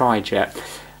actually tried yet.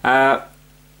 But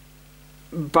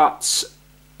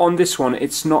on this one,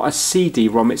 it's not a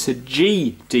CD-ROM, it's a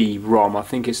GD-ROM. I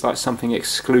think it's like something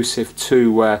exclusive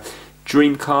to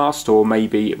Dreamcast, or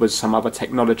maybe it was some other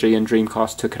technology and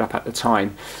Dreamcast took it up at the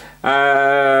time.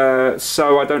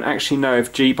 So I don't actually know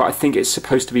if but I think it's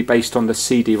supposed to be based on the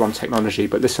CD-ROM technology,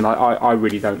 but listen, I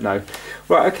really don't know.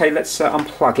 Right, okay, let's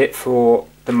unplug it for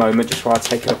the moment, just while I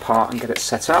take it apart and get it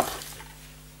set up.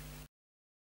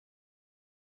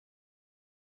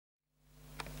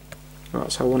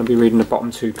 Right, so I want to be reading the bottom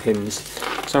two pins.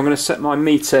 So I'm going to set my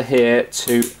meter here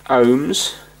to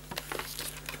ohms.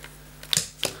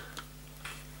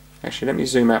 Actually, let me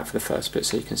zoom out for the first bit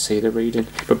so you can see the reading.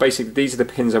 But basically, these are the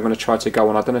pins I'm going to try to go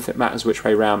on. I don't know if it matters which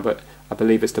way round, but I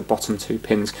believe it's the bottom two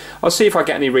pins. I'll see if I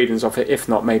get any readings off it. If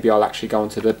not, maybe I'll actually go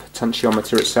onto the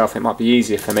potentiometer itself. It might be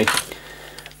easier for me.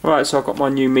 Alright, so I've got my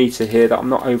new meter here that I'm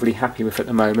not overly happy with at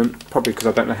the moment. Probably because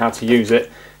I don't know how to use it.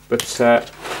 But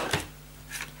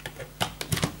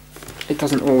it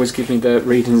doesn't always give me the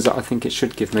readings that I think it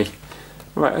should give me.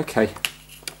 Right, okay.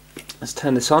 Let's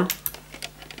turn this on.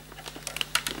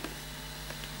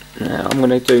 Now I'm going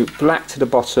to do black to the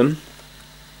bottom.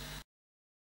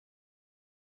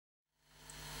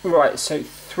 Right, so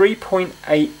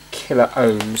 3.8 kilo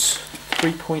ohms.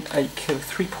 3.8 kilo,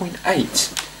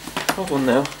 3.8. Hold on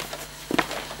now.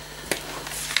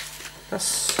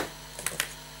 That's,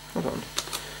 hold on.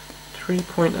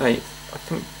 3.8. I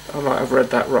think I might have read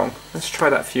that wrong. Let's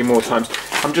try that a few more times.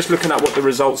 I'm just looking at what the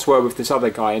results were with this other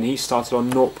guy, and he started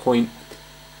on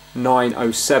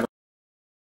 0.907.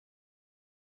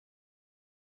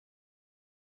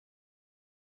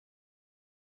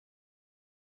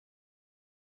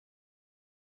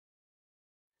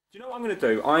 Do you know what I'm going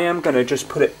to do? I am going to just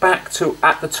put it back to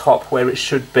at the top where it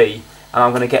should be, and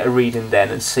I'm going to get a reading then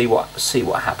and see what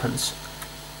happens.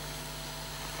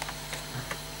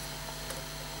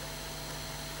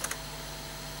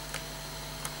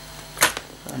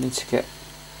 I need to get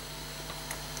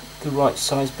the right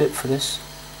size bit for this.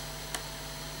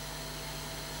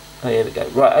 Oh, here we go.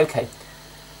 Right, okay.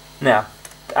 Now,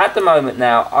 at the moment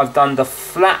now, I've done the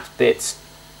flat bit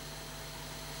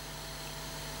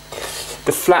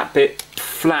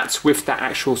flat with that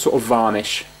actual sort of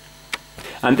varnish.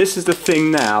 And this is the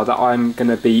thing now that I'm going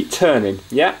to be turning,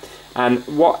 yeah? And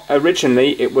what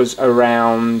originally it was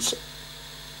around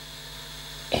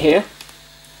here,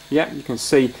 yeah, you can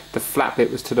see the flat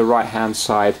bit was to the right hand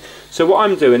side. So what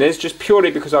I'm doing is, just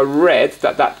purely because I read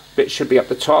that that bit should be up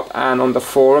the top, and on the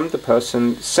forum the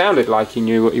person sounded like he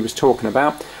knew what he was talking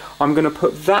about, I'm going to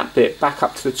put that bit back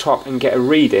up to the top and get a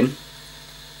reading.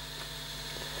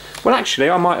 Well, actually,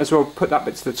 I might as well put that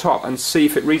bit to the top and see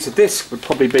if it reads a disc. Would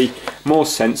probably be more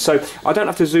sense. So I don't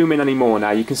have to zoom in anymore now.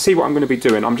 You can see what I'm going to be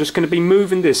doing. I'm just going to be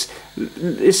moving this.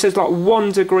 It says like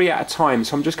 1 degree at a time.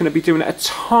 So I'm just going to be doing a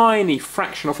tiny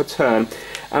fraction of a turn.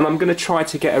 And I'm going to try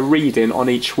to get a reading on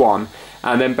each one.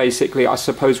 And then basically, I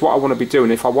suppose what I want to be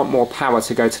doing, if I want more power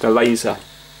to go to the laser,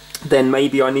 then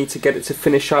maybe I need to get it to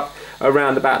finish up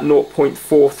around about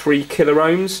 0.43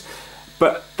 kiloohms.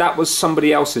 But that was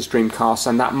somebody else's Dreamcast,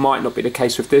 and that might not be the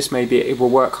case with this. Maybe it will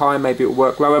work higher, maybe it will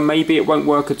work lower, maybe it won't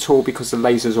work at all because the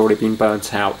laser's already been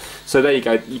burnt out. So there you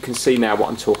go, you can see now what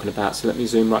I'm talking about. So let me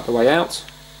zoom right the way out.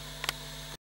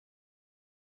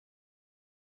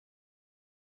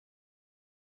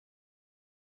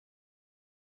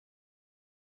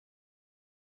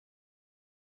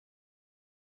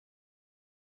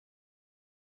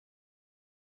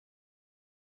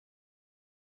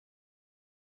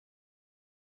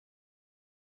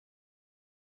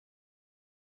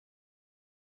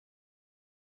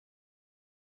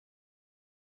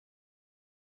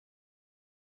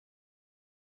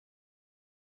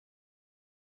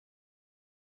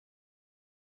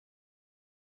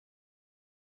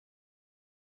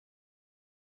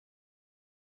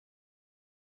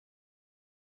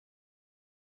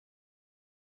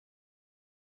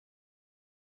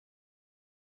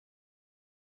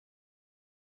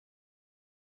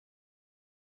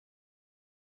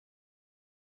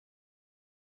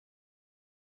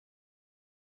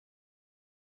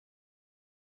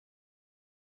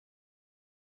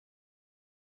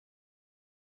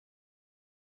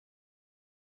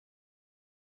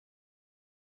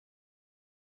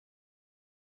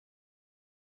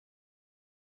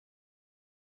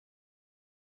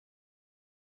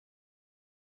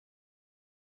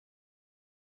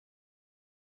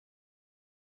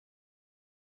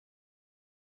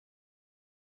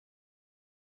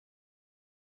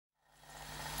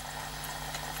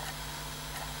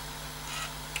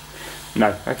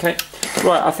 No, okay.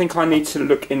 Right, I think I need to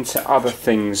look into other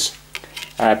things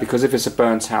because if it's a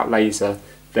burnt out laser,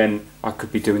 then I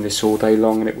could be doing this all day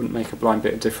long and it wouldn't make a blind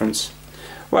bit of difference.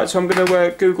 Right, so I'm going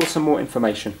to Google some more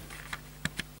information.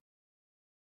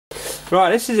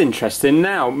 Right, this is interesting.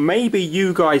 Now, maybe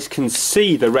you guys can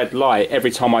see the red light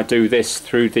every time I do this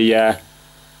through the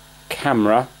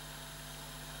camera.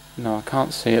 No, I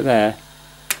can't see it there.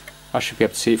 I should be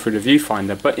able to see it through the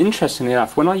viewfinder. But interestingly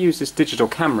enough, when I use this digital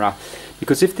camera,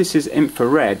 because if this is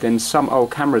infrared, then some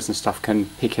old cameras and stuff can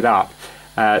pick it up.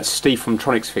 Steve from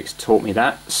Tronics Fix taught me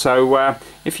that. So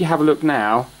if you have a look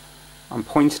now, I'm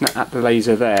pointing it at the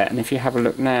laser there, and if you have a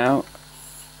look now,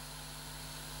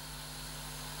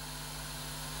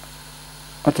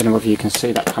 I don't know whether you can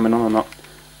see that coming on or not.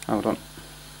 Hold on.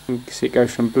 You can see it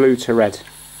goes from blue to red.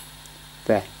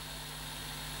 There.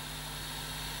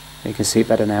 You can see it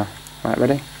better now. Right,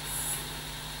 ready?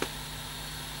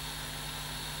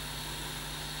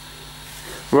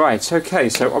 Right, okay,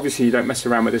 so obviously you don't mess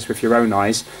around with this with your own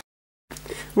eyes.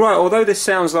 Right, although this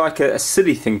sounds like a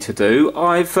silly thing to do,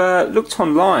 I've looked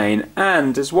online,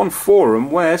 and there's one forum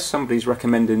where somebody's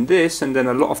recommending this, and then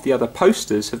a lot of the other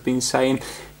posters have been saying,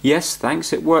 yes,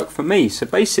 thanks, it worked for me. So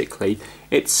basically,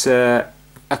 it's a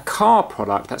car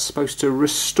product that's supposed to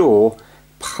restore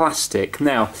plastic.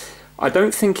 Now, I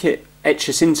don't think it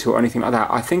etches into it or anything like that.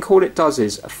 I think all it does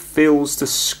is fills the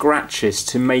scratches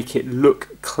to make it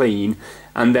look clean,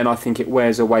 and then I think it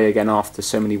wears away again after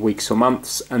so many weeks or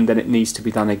months, and then it needs to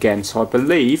be done again. So I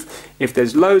believe if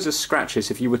there's loads of scratches,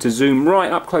 if you were to zoom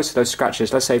right up close to those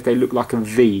scratches, let's say if they look like a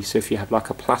V, so if you have like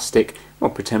a plastic,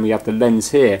 well, pretend we have the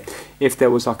lens here, if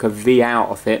there was like a V out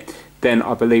of it, then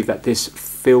I believe that this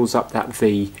fills up that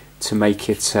V to make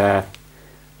it, I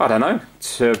don't know,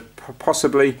 to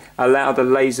possibly allow the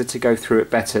laser to go through it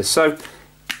better. So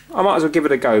I might as well give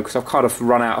it a go, because I've kind of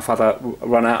run out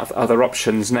of other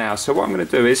options now. So what I'm going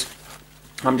to do is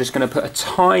I'm just going to put a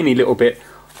tiny little bit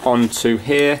onto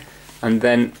here, and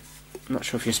then I'm not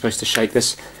sure if you're supposed to shake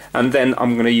this, and then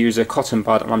I'm going to use a cotton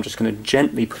bud and I'm just going to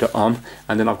gently put it on,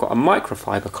 and then I've got a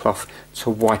microfiber cloth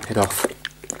to wipe it off.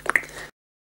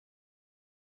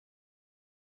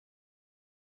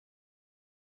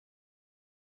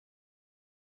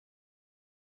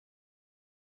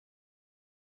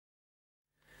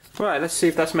 Right, let's see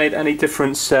if that's made any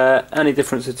difference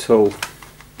at all.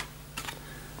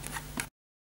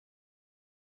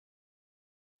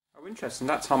 Oh, interesting.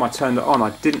 That time I turned it on,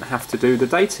 I didn't have to do the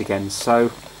date again,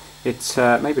 so it's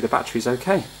maybe the battery's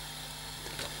okay.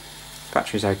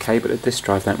 Battery's okay, but the disk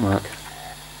drive don't work.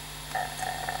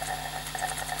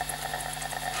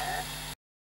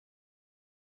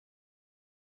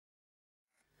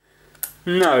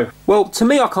 No. Well, to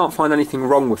me I can't find anything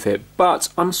wrong with it, but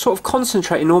I'm sort of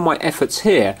concentrating all my efforts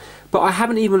here, but I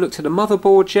haven't even looked at the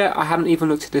motherboard yet, I haven't even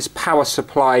looked at this power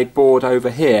supply board over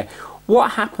here.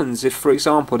 What happens if, for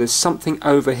example, there's something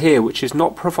over here which is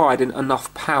not providing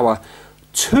enough power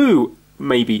to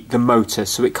maybe the motor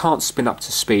so it can't spin up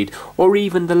to speed, or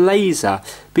even the laser?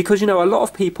 Because, you know, a lot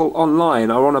of people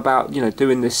online are on about, you know,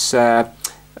 doing this, you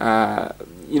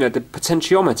know, the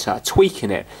potentiometer, tweaking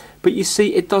it. But you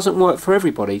see, it doesn't work for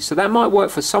everybody. So that might work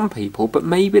for some people, but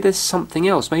maybe there's something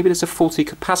else. Maybe there's a faulty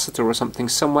capacitor or something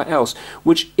somewhere else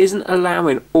which isn't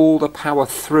allowing all the power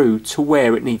through to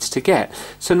where it needs to get.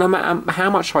 So no matter how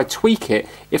much I tweak it,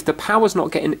 if the power's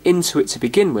not getting into it to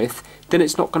begin with, then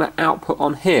it's not going to output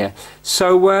on here.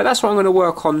 So that's what I'm going to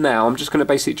work on now. I'm just going to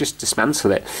basically just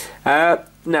dismantle it.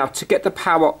 Now, to get the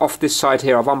power off this side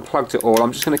here, I've unplugged it all.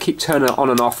 I'm just going to keep turning it on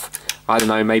and off, I don't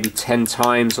know, maybe 10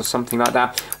 times or something like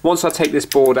that. Once I take this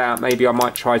board out, maybe I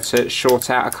might try to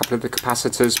short out a couple of the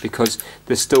capacitors, because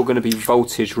there's still going to be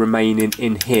voltage remaining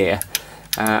in here.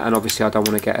 And obviously I don't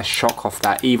want to get a shock off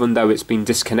that, even though it's been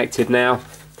disconnected now.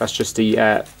 That's just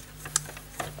the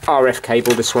RF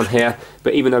cable, this one here.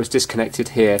 But even though it's disconnected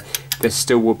here, there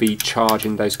still will be charge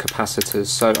in those capacitors.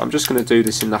 So I'm just going to do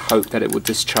this in the hope that it will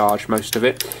discharge most of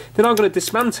it. Then I'm going to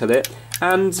dismantle it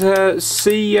and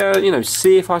see, you know,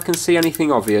 see if I can see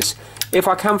anything obvious. If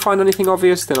I can find anything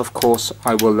obvious, then of course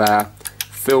I will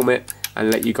film it and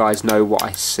let you guys know what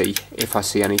I see, if I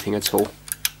see anything at all.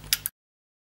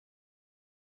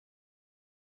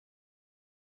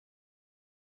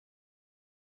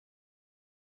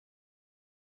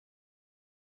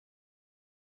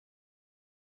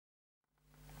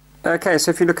 Okay, so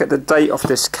if you look at the date of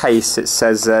this case, it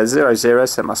says 00,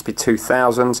 so it must be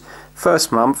 2000.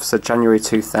 First month, so January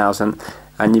 2000,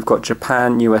 and you've got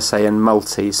Japan, USA, and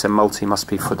multi. So multi must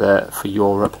be for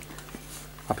Europe,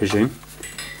 I presume.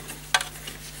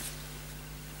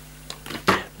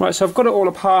 Right, so I've got it all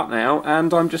apart now,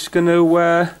 and I'm just going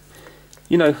to,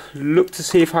 you know, look to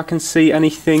see if I can see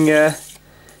anything, you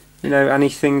know,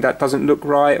 anything that doesn't look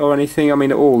right or anything. I mean,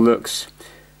 it all looks.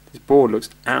 This board looks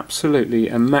absolutely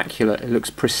immaculate. It looks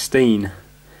pristine.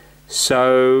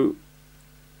 So,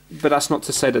 but that's not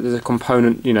to say that there's a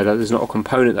component, you know, that there's not a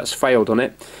component that's failed on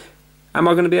it. Am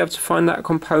I going to be able to find that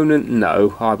component?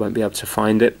 No, I won't be able to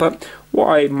find it. But what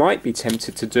I might be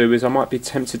tempted to do is I might be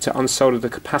tempted to unsolder the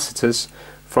capacitors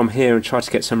from here and try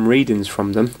to get some readings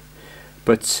from them.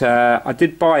 But I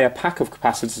did buy a pack of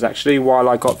capacitors actually while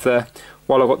I got the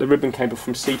ribbon cable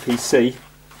from CPC.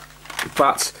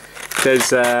 But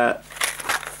there's I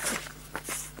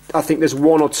think there's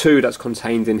one or two that's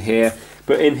contained in here,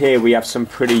 but in here we have some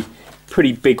pretty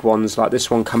big ones. Like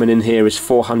this one coming in here is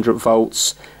 400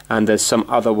 volts, and there's some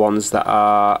other ones that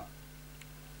are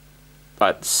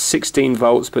like 16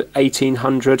 volts but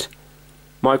 1800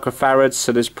 microfarads.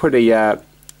 So there's pretty you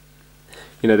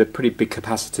know, they're pretty big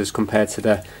capacitors compared to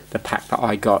the pack that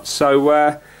I got.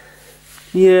 So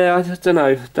yeah, I don't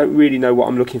know. Don't really know what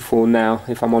I'm looking for now,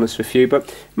 if I'm honest with you.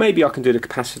 But maybe I can do the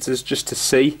capacitors just to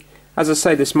see. As I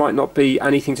say, this might not be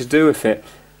anything to do with it.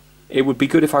 It would be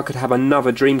good if I could have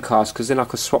another Dreamcast, because then I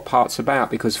could swap parts about.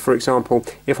 Because, for example,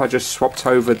 if I just swapped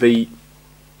over the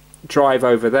drive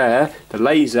over there, the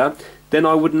laser, then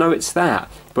I would know it's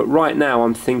that. But right now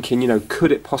I'm thinking, you know,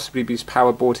 could it possibly be this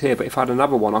power board here? But if I had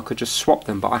another one, I could just swap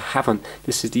them, but I haven't.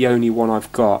 This is the only one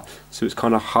I've got, so it's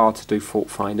kind of hard to do fault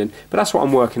finding. But that's what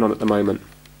I'm working on at the moment.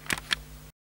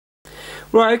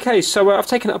 Right, okay, so I've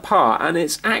taken it apart, and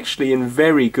it's actually in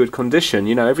very good condition.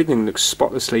 You know, everything looks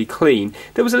spotlessly clean.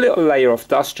 There was a little layer of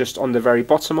dust just on the very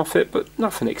bottom of it, but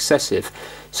nothing excessive.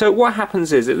 So what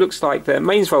happens is, it looks like the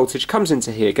mains voltage comes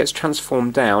into here, gets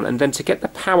transformed down, and then to get the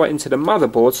power into the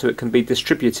motherboard so it can be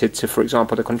distributed to, for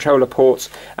example, the controller ports,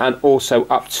 and also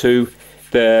up to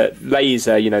the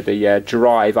laser, you know, the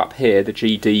drive up here, the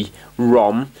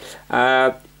GD-ROM,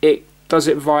 it does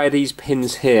it via these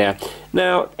pins here.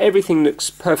 Now everything looks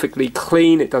perfectly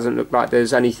clean. It doesn't look like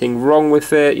there's anything wrong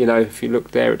with it. You know, if you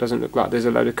look there, it doesn't look like there's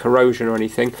a load of corrosion or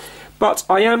anything. But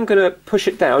I am going to push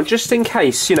it down just in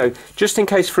case, you know, just in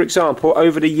case, for example,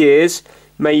 over the years,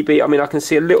 maybe, I mean, I can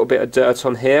see a little bit of dirt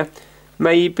on here.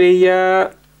 Maybe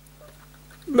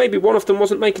maybe one of them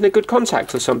wasn't making a good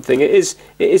contact or something. It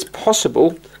is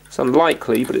possible It's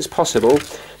unlikely, but it's possible.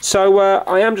 So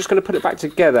I am just going to put it back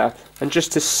together and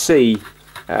just to see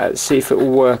if it will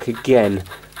work again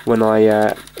when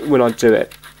I do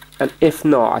it. And if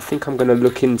not, I think I'm going to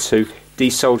look into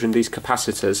desoldering these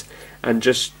capacitors and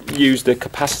just use the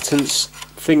capacitance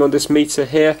thing on this meter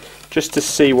here just to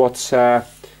see what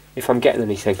if I'm getting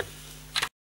anything.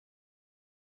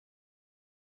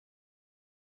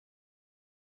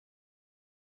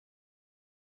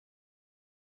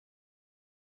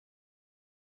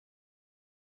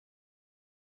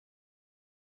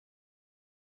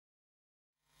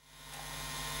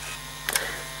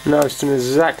 No, it's doing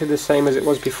exactly the same as it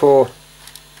was before.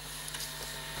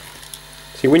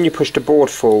 See, when you push the board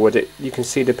forward, you can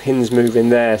see the pins moving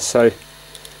there, so it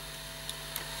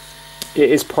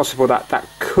is possible that that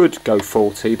could go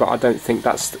faulty, but I don't think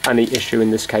that's any issue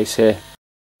in this case here.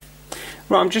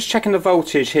 Right, I'm just checking the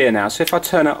voltage here now. So if I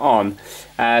turn it on,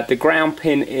 the ground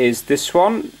pin is this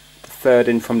one, the third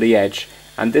in from the edge,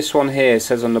 and this one here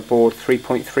says on the board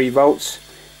 3.3 volts,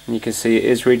 and you can see it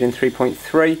is reading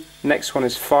 3.3. Next one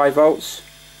is 5 volts.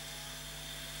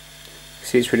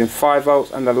 See, it's reading 5 volts,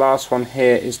 and the last one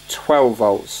here is 12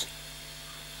 volts.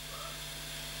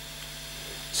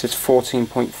 It says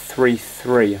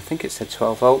 14.33. I think it said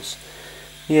 12 volts.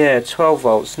 Yeah, 12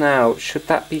 volts. Now, should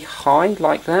that be high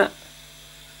like that?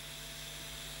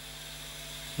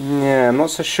 Yeah, I'm not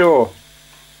so sure.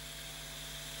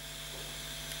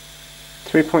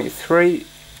 3.3,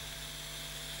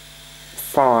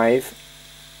 5,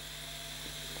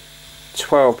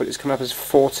 12, but it's coming up as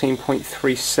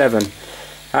 14.37.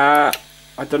 I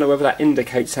don't know whether that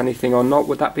indicates anything or not.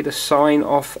 Would that be the sign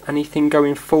of anything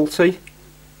going faulty?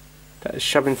 That is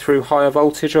shoving through higher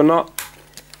voltage or not?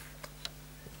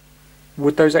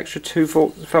 Would those extra 2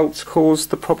 volts cause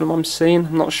the problem I'm seeing?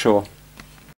 I'm not sure.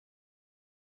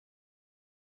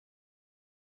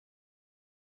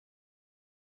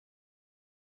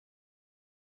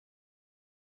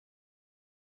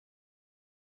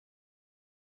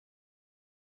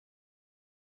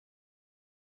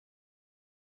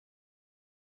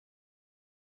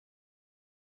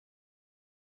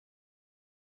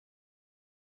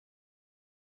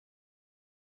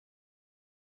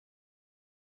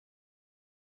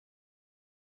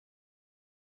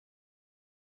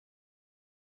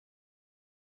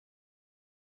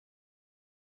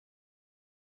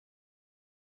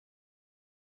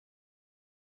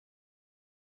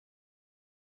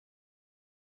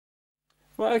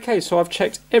 Right, okay, so I've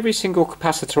checked every single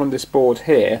capacitor on this board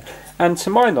here, and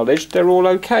to my knowledge they're all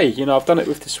okay. You know, I've done it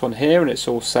with this one here and it's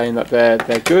all saying that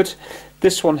they're good.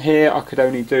 This one here I could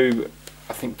only do,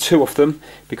 I think, 2 of them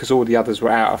because all the others were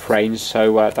out of range,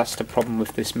 so that's the problem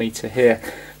with this meter here.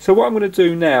 So what I'm going to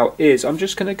do now is I'm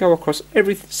just going to go across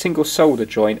every single solder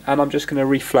joint and I'm just going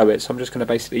to reflow it. So I'm just going to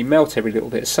basically melt every little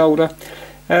bit of solder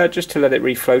just to let it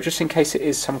reflow, just in case it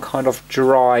is some kind of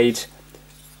dried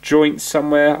joint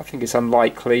somewhere. I think it's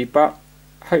unlikely, but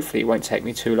hopefully it won't take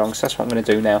me too long, so that's what I'm going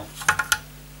to do now.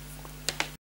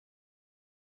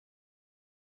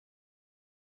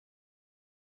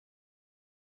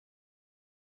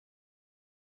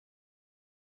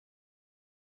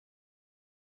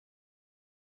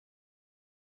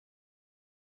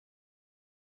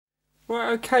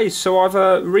 Well, okay, so I've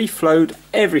reflowed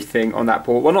everything on that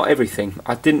board. Well, not everything.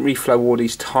 I didn't reflow all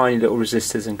these tiny little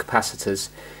resistors and capacitors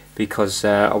because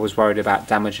I was worried about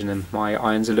damaging them. My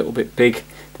iron's a little bit big,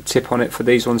 the tip on it for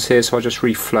these ones here, so I just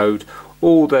reflowed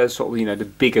all the sort of, you know, the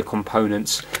bigger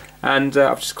components, and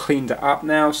I've just cleaned it up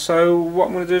now. So what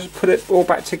I'm going to do is put it all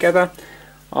back together.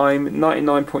 I'm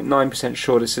 99.9%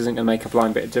 sure this isn't going to make a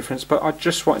blind bit of difference, but I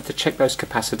just wanted to check those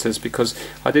capacitors because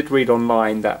I did read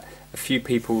online that a few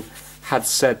people had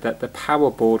said that the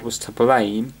power board was to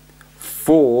blame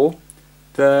for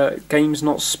the game's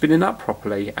not spinning up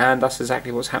properly, and that's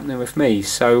exactly what's happening with me.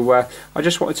 So I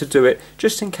just wanted to do it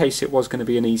just in case it was going to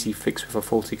be an easy fix with a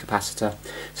faulty capacitor.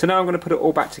 So now I'm going to put it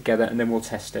all back together and then we'll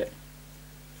test it.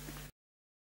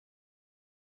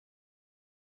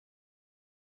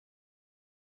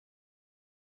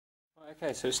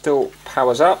 Okay, so it still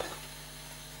powers up.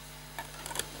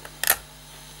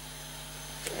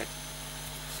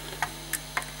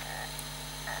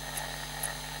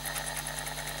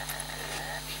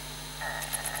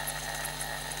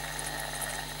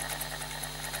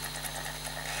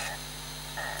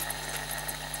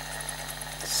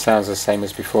 Sounds the same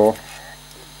as before,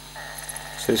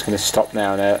 so it's going to stop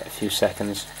now in a few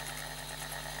seconds.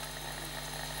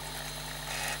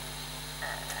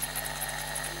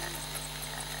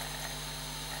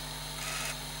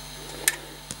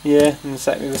 Yeah,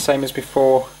 exactly the same as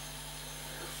before.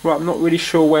 Right, I'm not really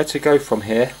sure where to go from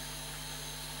here.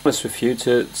 Honest with you,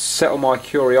 to settle my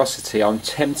curiosity, I'm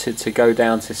tempted to go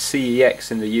down to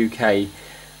CEX in the UK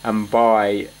and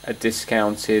buy a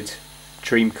discounted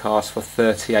Dreamcast for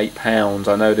 £38.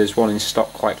 I know there's one in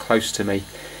stock quite close to me,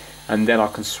 and then I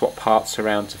can swap parts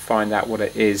around to find out what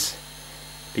it is,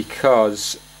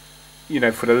 because, you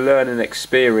know, for the learning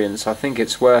experience I think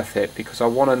it's worth it, because I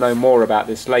want to know more about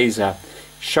this laser.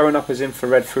 Showing up as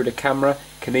infrared through the camera,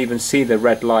 can even see the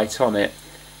red light on it,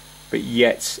 but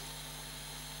yet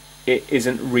it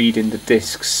isn't reading the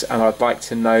discs, and I'd like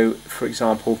to know, for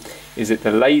example, is it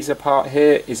the laser part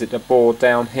here, is it the board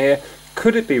down here,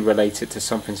 could it be related to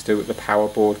something to do with the power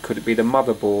board, could it be the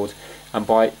motherboard, and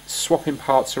by swapping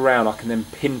parts around I can then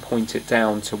pinpoint it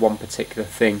down to one particular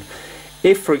thing.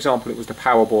 If, for example, it was the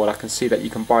power board, I can see that you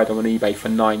can buy them on eBay for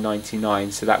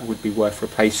 $9.99, so that would be worth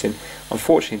replacing.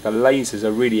 Unfortunately, the lasers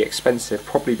are really expensive,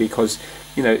 probably because,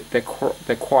 you know, they're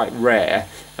quite rare,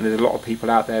 and there's a lot of people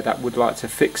out there that would like to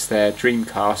fix their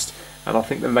Dreamcast, and I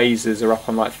think the lasers are up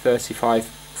on like £35,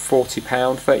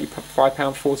 £40, £35,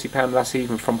 £40, that's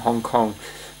even from Hong Kong.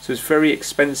 So it's very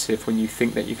expensive when you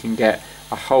think that you can get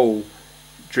a whole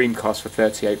Dreamcast for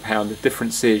 £38. The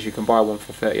difference is you can buy one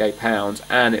for £38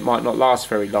 and it might not last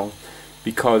very long,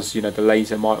 because, you know, the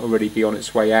laser might already be on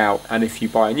its way out, and if you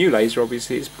buy a new laser,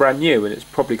 obviously it's brand new and it's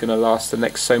probably going to last the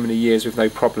next so many years with no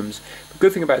problems. The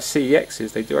good thing about CEX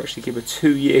is they do actually give a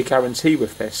 2-year guarantee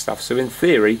with their stuff, so in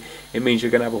theory it means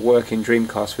you're going to have a working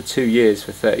Dreamcast for 2 years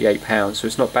for £38, so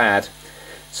it's not bad.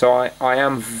 So I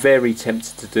am very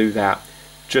tempted to do that,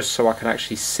 just so I can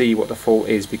actually see what the fault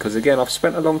is, because again, I've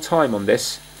spent a long time on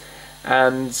this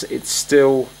and it's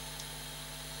still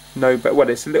well,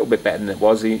 it's a little bit better than it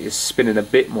was. It's spinning a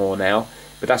bit more now,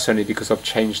 but that's only because I've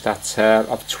changed that,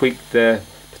 I've tweaked the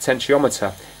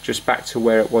potentiometer just back to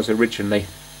where it was originally.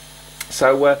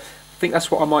 So I think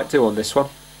that's what I might do on this one.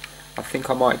 I think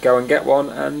I might go and get one,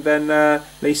 and then at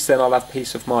least then I'll have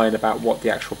peace of mind about what the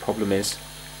actual problem is.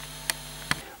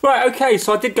 Right, okay,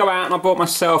 so I did go out and I bought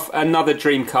myself another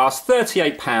Dreamcast.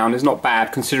 £38 is not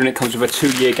bad considering it comes with a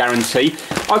 2-year guarantee.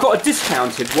 I got a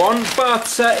discounted one,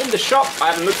 but in the shop, I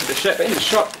haven't looked at the shop, but in the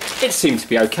shop it seemed to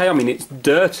be okay. I mean, it's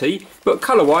dirty, but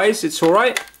colour-wise it's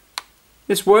alright.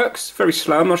 This works, very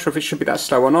slow. I'm not sure if it should be that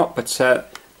slow or not, but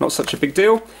not such a big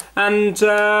deal. And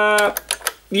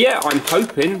yeah, I'm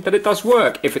hoping that it does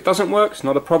work. If it doesn't work, it's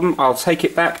not a problem. I'll take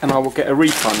it back and I will get a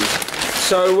refund.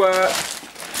 So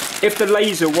if the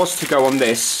laser was to go on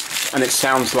this, and it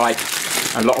sounds like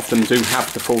a lot of them do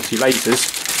have the faulty lasers,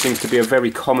 seems to be a very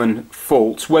common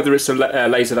fault, whether it's a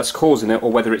laser that's causing it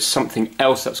or whether it's something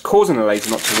else that's causing the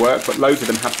laser not to work, but loads of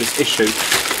them have this issue,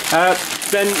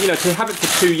 then, you know, to have it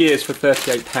for 2 years for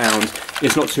 £38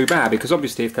 is not too bad, because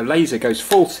obviously if the laser goes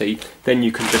faulty, then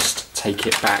you can just take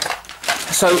it back.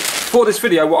 So for this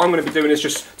video, what I'm going to be doing is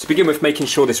just to begin with making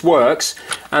sure this works,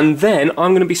 and then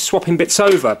I'm going to be swapping bits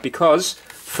over, because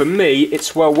for me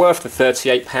it's well worth the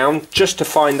 £38 just to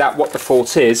find out what the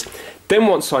fault is. Then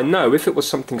once I know, if it was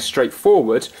something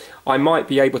straightforward, I might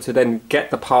be able to then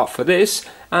get the part for this,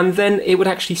 and then it would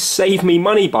actually save me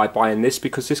money by buying this,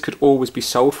 because this could always be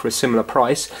sold for a similar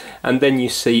price, and then you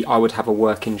see I would have a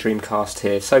working Dreamcast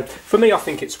here. So for me, I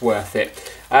think it's worth it.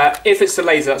 If it's the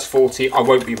laser that's faulty, I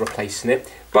won't be replacing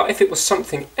it, but if it was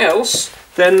something else,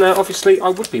 then obviously I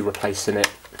would be replacing it.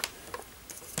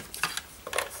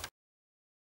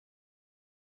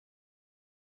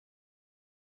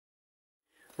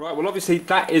 Right, well obviously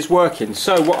that is working,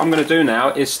 so what I'm going to do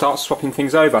now is start swapping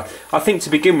things over. I think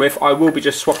to begin with I will be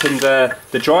just swapping the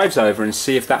drives over and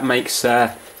see if that makes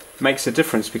a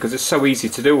difference, because it's so easy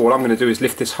to do. All I'm going to do is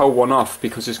lift this whole one off,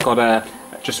 because it's got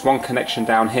just one connection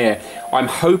down here. I'm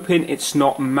hoping it's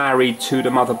not married to the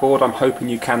motherboard. I'm hoping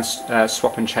you can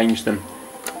swap and change them.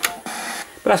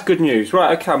 But that's good news.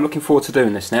 Right, okay, I'm looking forward to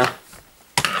doing this now.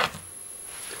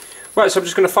 Right, so I'm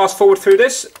just going to fast forward through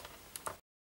this.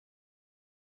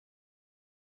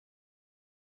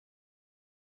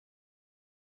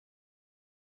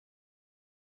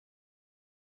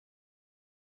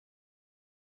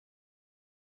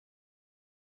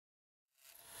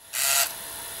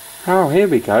 Oh, here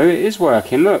we go, it is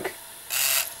working, look.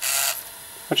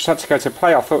 I just had to go to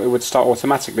play, I thought it would start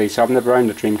automatically, so I've never owned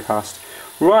a Dreamcast.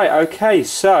 Right, okay,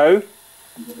 so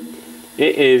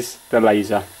it is the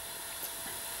laser.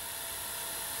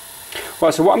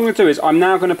 Right, so what I'm going to do is I'm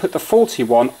now going to put the faulty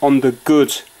one on the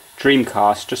good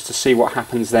Dreamcast just to see what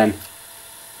happens then.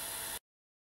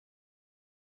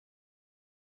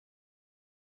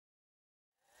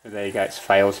 There you go, it's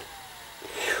failed.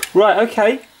 Right,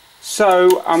 okay.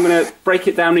 So I'm going to break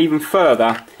it down even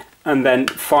further and then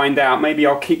find out. Maybe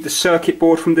I'll keep the circuit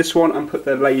board from this one and put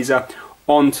the laser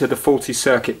onto the faulty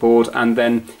circuit board and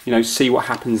then, you know, see what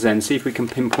happens then. See if we can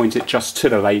pinpoint it just to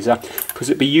the laser, because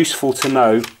it'd be useful to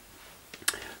know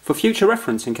for future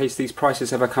reference in case these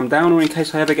prices ever come down, or in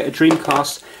case I ever get a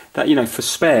Dreamcast that, you know, for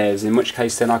spares, in which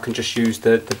case then I can just use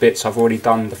the bits I've already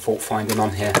done the fault finding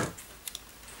on here.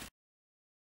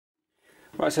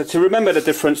 Right, so to remember the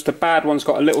difference, the bad one's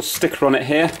got a little sticker on it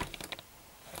here,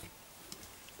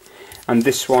 and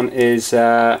this one is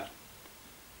oh,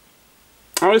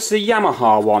 this is a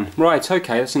Yamaha one. Right,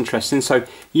 okay, that's interesting. So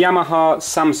Yamaha,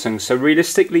 Samsung. So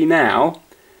realistically now,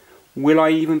 will I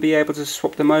even be able to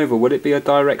swap them over? Would it be a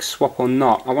direct swap or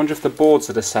not? I wonder if the boards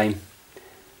are the same.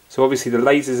 So obviously the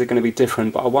lasers are going to be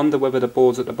different, but I wonder whether the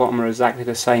boards at the bottom are exactly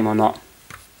the same or not.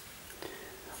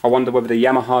 I wonder whether the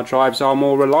Yamaha drives are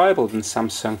more reliable than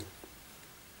Samsung.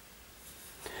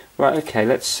 Right, okay,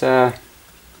 let's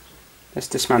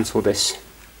dismantle this.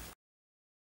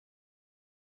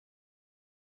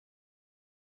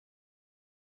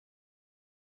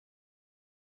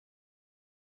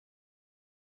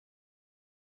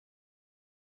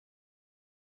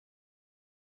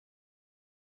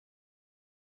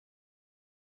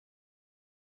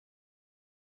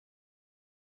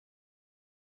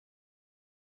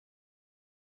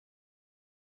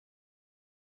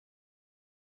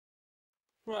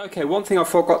 Right, okay, one thing I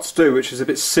forgot to do, which is a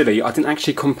bit silly, I didn't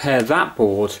actually compare that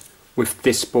board with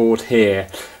this board here.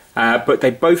 But they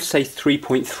both say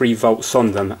 3.3 volts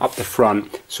on them up the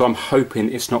front, so I'm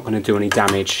hoping it's not going to do any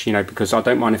damage, you know, because I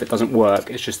don't mind if it doesn't work.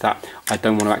 It's just that I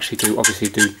don't want to actually obviously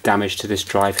do damage to this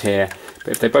drive here.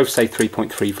 But if they both say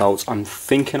 3.3 volts, I'm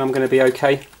thinking I'm going to be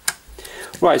okay.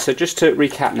 Right, so just to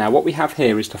recap now, what we have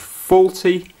here is the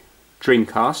faulty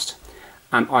Dreamcast,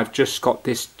 and I've just got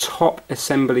this top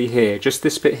assembly here, just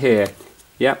this bit here.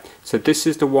 Yep, so this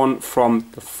is the one from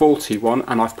the faulty one,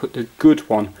 and I've put the good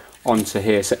one onto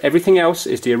here. So everything else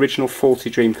is the original faulty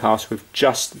Dreamcast with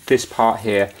just this part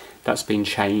here that's been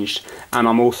changed, and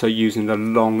I'm also using the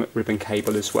long ribbon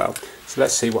cable as well. So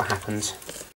let's see what happens.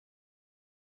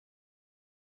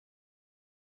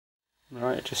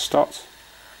 Right, it just stopped.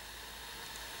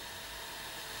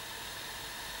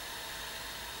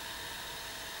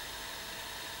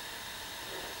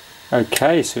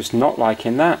 Okay, so it's not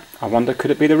liking that. I wonder,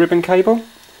 could it be the ribbon cable?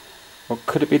 Or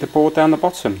could it be the board down the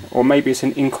bottom? Or maybe it's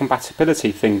an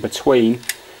incompatibility thing between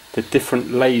the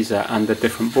different laser and the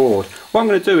different board. What I'm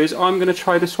going to do is I'm going to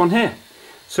try this one here.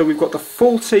 So we've got the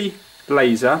faulty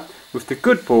laser with the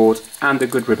good board and the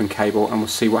good ribbon cable, and we'll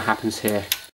see what happens here.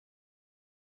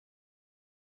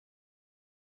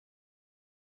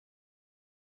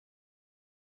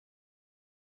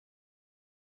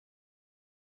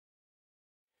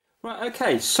 Right,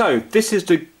 okay, so this is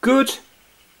the good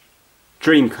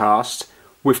Dreamcast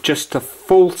with just the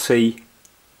faulty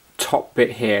top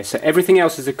bit here. So everything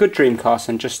else is a good Dreamcast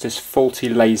and just this faulty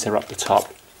laser up the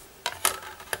top.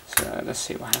 So let's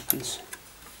see what happens.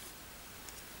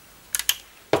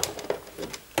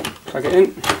 Plug it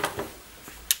in.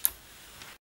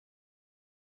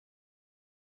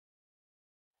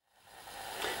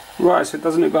 Right, so it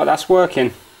doesn't look like that's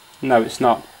working. No, it's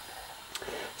not.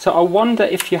 So I wonder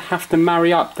if you have to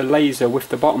marry up the laser with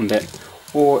the bottom bit,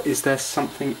 or is there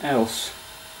something else?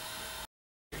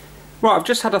 Right, I've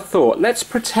just had a thought. Let's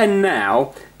pretend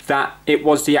now that it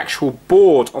was the actual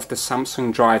board of the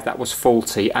Samsung drive that was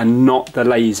faulty and not the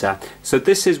laser. So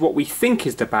this is what we think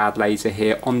is the bad laser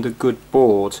here on the good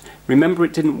board. Remember,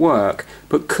 it didn't work,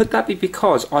 but could that be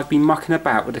because I've been mucking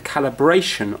about with the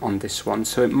calibration on this one,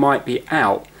 so it might be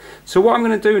out? So what I'm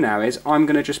going to do now is I'm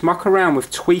going to just muck around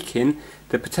with tweaking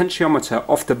the potentiometer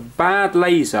off the bad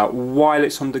laser while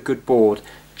it's on the good board,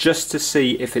 just to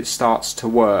see if it starts to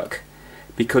work.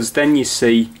 Because then you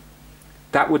see,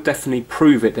 that would definitely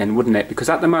prove it then, wouldn't it? Because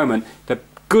at the moment the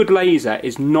good laser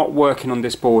is not working on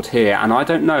this board here, and I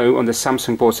don't know on the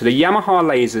Samsung board. So the Yamaha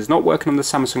laser is not working on the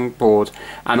Samsung board,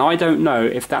 and I don't know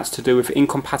if that's to do with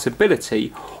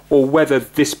incompatibility or whether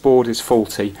this board is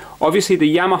faulty. Obviously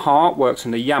the Yamaha works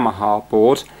on the Yamaha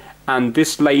board, and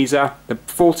this laser, the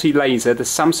faulty laser, the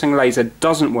Samsung laser,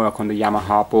 doesn't work on the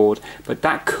Yamaha board, but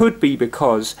that could be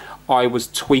because I was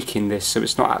tweaking this, so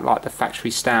it's not at like the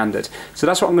factory standard. So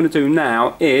that's what I'm going to do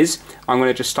now, is I'm going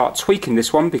to just start tweaking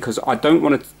this one, because I don't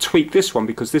want to tweak this one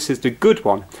because this is the good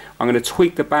one. I'm going to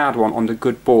tweak the bad one on the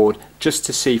good board just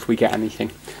to see if we get anything.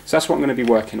 So that's what I'm going to be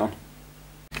working on.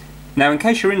 Now, in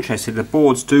case you're interested, the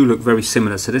boards do look very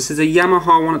similar. So this is a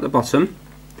Yamaha one at the bottom,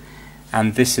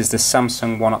 and this is the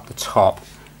Samsung one up the top.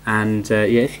 And yeah,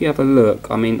 if you have a look,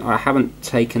 I mean, I haven't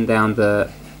taken down the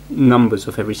numbers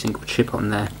of every single chip on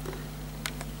there.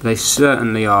 They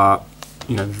certainly are,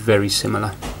 you know, very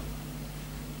similar.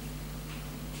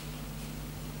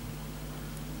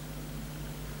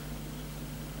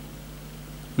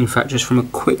 In fact, just from a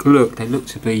quick look, they do look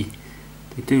to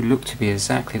be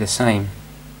exactly the same.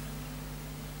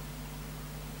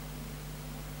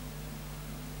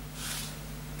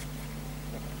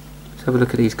 Let's have a look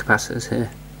at these capacitors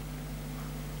here.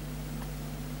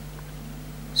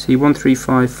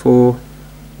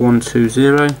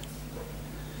 C1354120,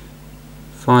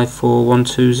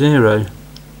 54120,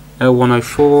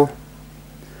 L104,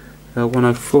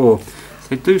 L104. So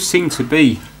they do seem to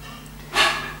be.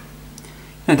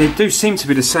 Yeah, they do seem to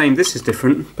be the same. This is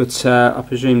different, but I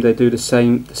presume they do the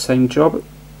same job.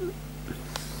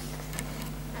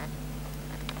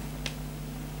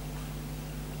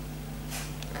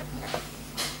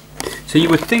 So you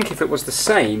would think if it was the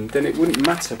same, then it wouldn't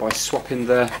matter by swapping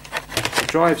the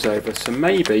drives over. So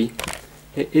maybe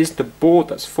it is the board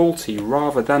that's faulty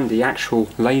rather than the actual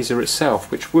laser itself,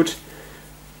 which would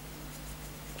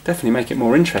definitely make it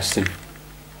more interesting.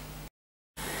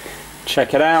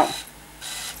 Check it out.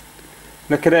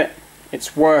 Look at it.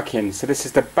 It's working. So this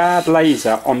is the bad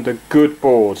laser on the good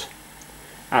board.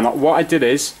 And what I did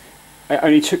is, it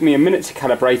only took me a minute to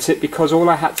calibrate it because all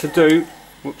I had to do,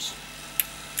 whoops.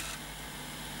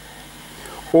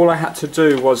 All I had to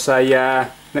do was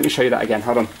let me show you that again,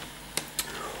 hold on.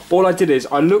 All I did is,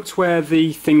 I looked where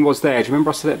the thing was there. Do you remember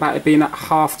I said about it being at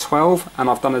 12:30? And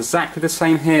I've done exactly the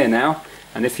same here now.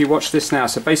 And if you watch this now,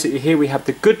 so basically here we have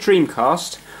the good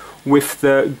Dreamcast with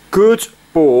the good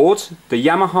board, the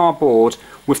Yamaha board,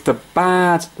 with the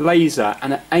bad laser.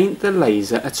 And it ain't the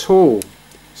laser at all.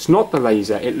 It's not the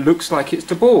laser, it looks like it's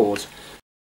the board.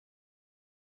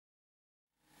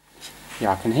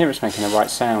 Yeah, I can hear it's making the right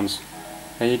sounds.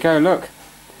 There you go, look.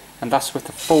 And that's with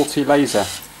the faulty laser.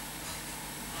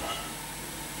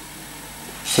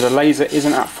 So the laser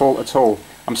isn't at fault at all.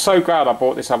 I'm so glad I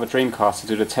bought this other Dreamcast to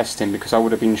do the testing, because I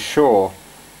would have been sure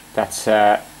that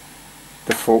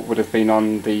the fault would have been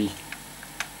on the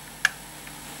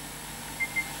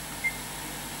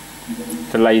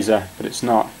laser, but it's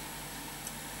not.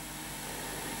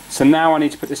 So now I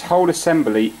need to put this whole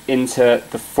assembly into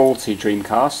the faulty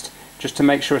Dreamcast, just to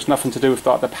make sure it's nothing to do with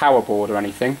like the power board or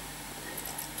anything.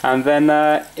 And then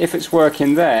if it's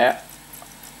working there,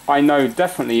 I know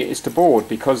definitely it's the board,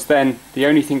 because then the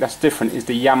only thing that's different is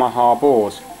the Yamaha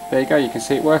board. There you go, you can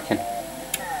see it working.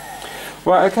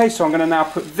 Right, okay, so I'm going to now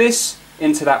put this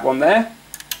into that one there,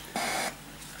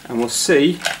 and we'll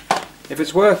see if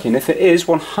it's working. If it is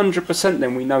 100%,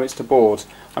 then we know it's the board.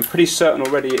 I'm pretty certain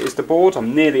already it is the board.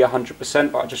 I'm nearly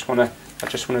 100%, but I just want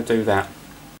to do that.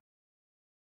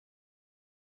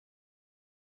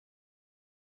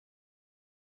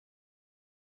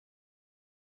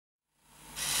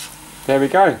 There we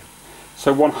go.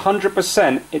 So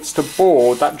 100% it's the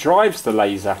board that drives the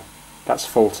laser that's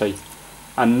faulty,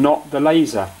 and not the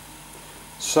laser.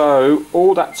 So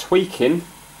all that tweaking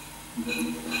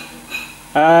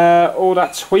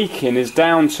is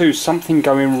down to something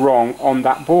going wrong on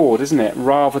that board, isn't it?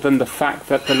 Rather than the fact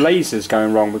that the laser's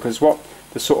going wrong, because what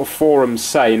the sort of forums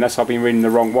say, unless I've been reading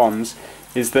the wrong ones,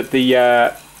 is that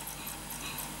the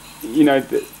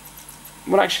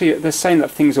well, actually, they're saying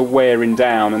that things are wearing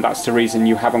down, and that's the reason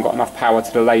you haven't got enough power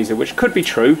to the laser, which could be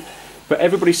true, but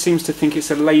everybody seems to think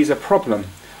it's a laser problem.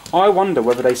 I wonder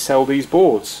whether they sell these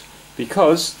boards,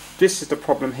 because this is the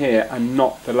problem here and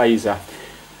not the laser.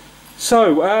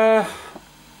 So, I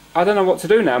don't know what to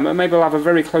do now. Maybe I'll have a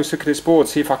very close look at this board,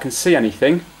 see if I can see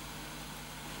anything.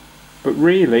 But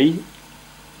really,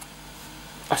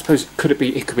 I suppose it could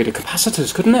be the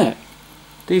capacitors, couldn't it?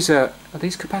 Are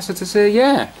these capacitors here?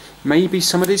 Yeah. Maybe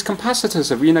some of these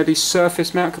capacitors have, these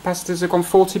surface mount capacitors have gone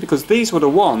faulty, because these were the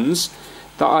ones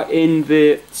that are in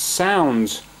the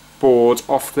sound board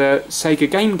off the Sega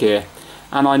Game Gear.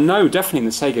 And I know definitely in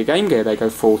the Sega Game Gear they go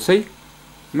faulty.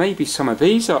 Maybe some of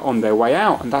these are on their way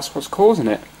out and that's what's causing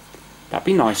it. That'd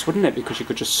be nice, wouldn't it? Because you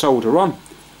could just solder on.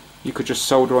 You could just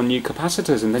solder on new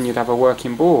capacitors and then you'd have a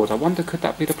working board. I wonder, could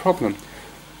that be the problem?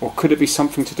 Or could it be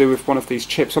something to do with one of these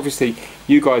chips? Obviously,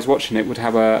 you guys watching it would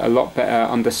have a lot better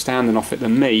understanding of it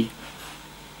than me.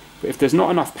 But if there's not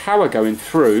enough power going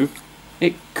through,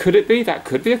 could it be? That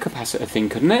could be a capacitor thing,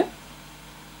 couldn't it?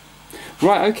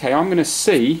 Right, okay, I'm going to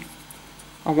see.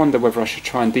 I wonder whether I should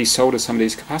try and desolder some of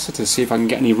these capacitors, see if I can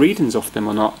get any readings off them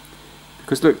or not.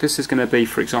 Because look, this is going to be,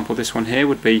 for example, this one here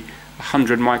would be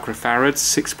 100 microfarads,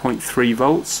 6.3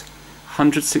 volts,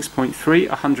 100 6.3,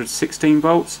 116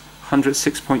 volts, 100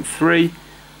 6.3,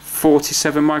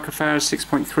 47 microfarads,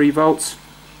 6.3 volts,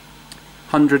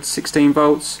 100 16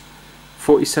 volts,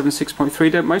 47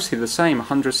 6.3. They're mostly the same,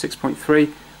 100 6.3,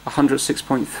 100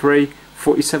 6.3,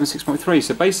 47 6.3.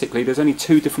 So basically there's only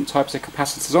two different types of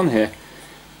capacitors on here.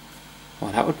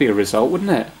 Well, that would be a result,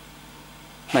 wouldn't it?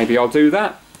 Maybe I'll do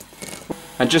that.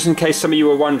 And just in case some of you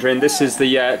were wondering, this is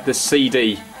the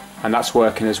CD, and that's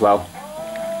working as well.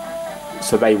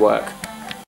 So they work.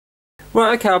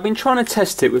 Right, okay, I've been trying to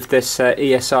test it with this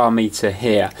ESR meter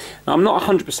here. Now, I'm not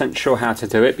 100% sure how to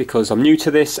do it because I'm new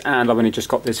to this and I've only just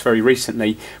got this very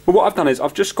recently. But what I've done is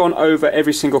I've just gone over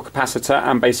every single capacitor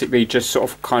and basically just sort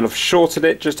of kind of shorted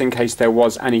it just in case there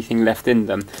was anything left in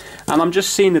them. And I'm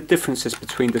just seeing the differences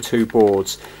between the two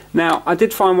boards. Now, I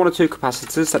did find one or two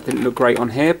capacitors that didn't look great on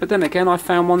here, but then again I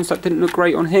found ones that didn't look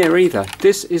great on here either.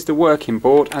 This is the working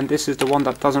board and this is the one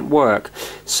that doesn't work.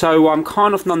 So I'm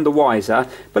kind of none the wiser,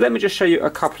 but let me just show you a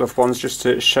couple of ones just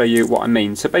to show you what I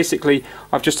mean. So basically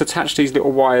I've just attached these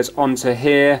little wires onto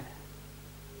here,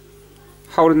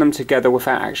 holding them together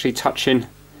without actually touching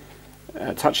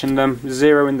them,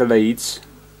 zeroing the leads.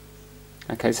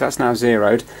 Okay, so that's now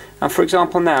zeroed. And for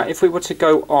example now, if we were to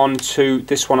go on to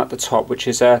this one at the top, which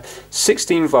is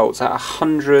 16 volts at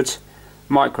 100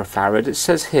 microfarad, it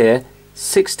says here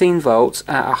 16 volts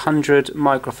at 100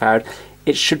 microfarad,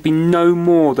 it should be no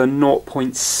more than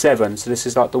 0.7. So this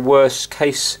is like the worst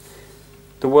case,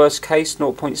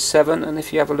 0.7. And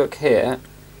if you have a look here,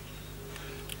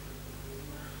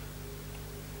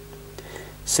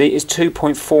 see, it's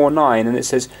 2.49, and it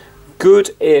says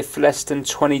good if less than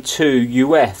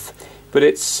 22 UF, but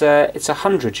it's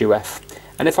 100 UF.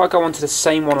 And if I go on to the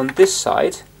same one on this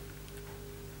side,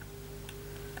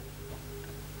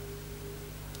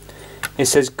 it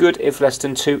says good if less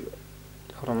than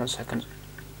hold on 1 second.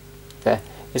 There.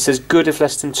 It says good if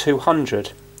less than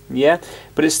 200. Yeah,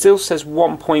 but it still says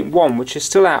 1.1, which is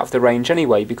still out of the range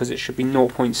anyway because it should be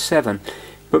 0.7.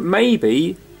 But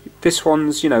maybe this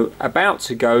one's, you know, about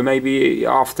to go, maybe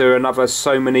after another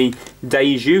so many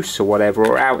days use or whatever,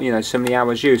 or out, you know, so many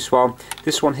hours use. Well,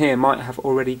 this one here might have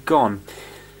already gone.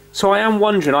 So I am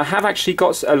wondering, I have actually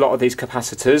got a lot of these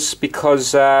capacitors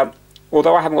because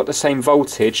although I haven't got the same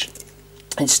voltage,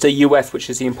 it's the UF which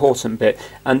is the important bit,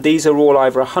 and these are all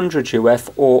either 100 UF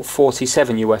or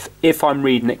 47 UF if I'm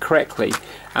reading it correctly.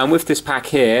 And with this pack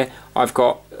here I've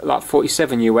got like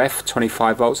 47 UF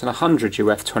 25 volts and 100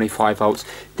 UF 25 volts.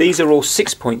 These are all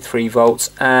 6.3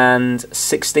 volts and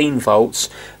 16 volts,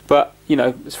 but you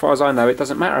know, as far as I know, it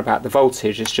doesn't matter about the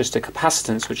voltage, it's just the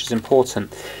capacitance which is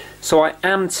important. So I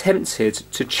am tempted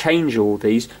to change all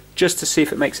these just to see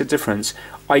if it makes a difference.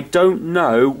 I don't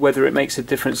know whether it makes a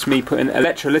difference me putting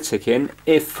electrolytic in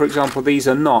if, for example, these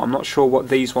are not. I'm not sure what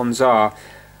these ones are.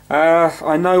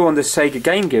 I know on the Sega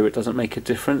Game Gear it doesn't make a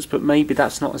difference, but maybe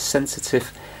that's not as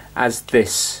sensitive as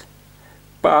this.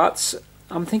 But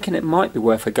I'm thinking it might be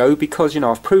worth a go because, you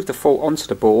know, I've proved the fault onto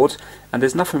the board and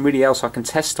there's nothing really else I can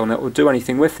test on it or do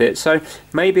anything with it. So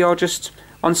maybe I'll just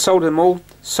unsolder them all,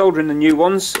 solder in the new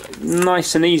ones,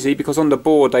 nice and easy because on the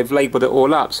board they've labelled it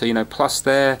all up. So, you know, plus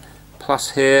there,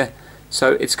 plus here.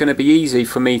 So it's going to be easy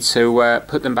for me to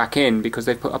put them back in because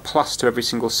they've put a plus to every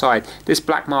single side. This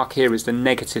black mark here is the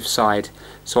negative side,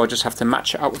 so I just have to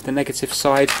match it up with the negative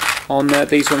side on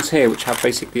these ones here, which have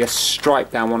basically a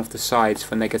stripe down one of the sides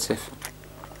for negative.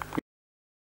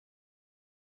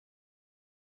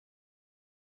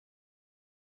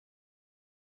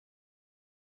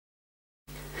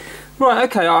 Right,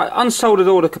 okay, I unsoldered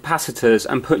all the capacitors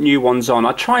and put new ones on.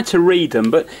 I tried to read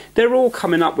them, but they're all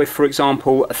coming up with, for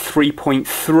example, a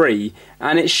 3.3,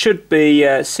 and it should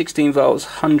be 16 volts,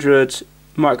 100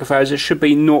 microfarads, it should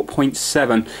be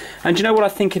 0.7. And do you know what I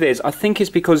think it is? I think it's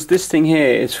because this thing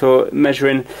here is for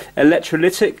measuring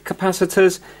electrolytic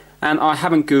capacitors, and I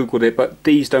haven't googled it, but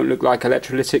these don't look like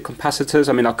electrolytic capacitors.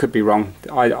 I mean, I could be wrong.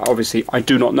 Obviously I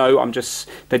do not know.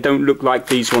 They don't look like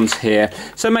these ones here.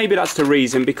 So maybe that's the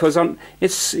reason, because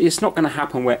it's not going to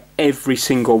happen where every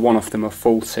single one of them are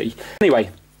faulty. Anyway,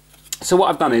 so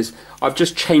what I've done is I've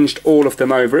just changed all of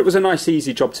them over. It was a nice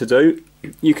easy job to do.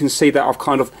 You can see that I've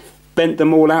kind of bent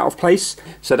them all out of place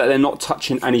so that they're not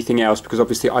touching anything else, because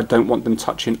obviously I don't want them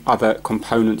touching other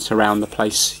components around the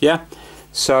place. Yeah,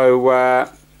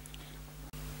 so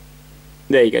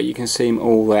there you go, you can see them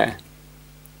all there.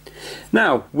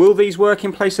 Now, will these work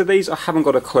in place of these? I haven't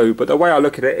got a clue, but the way I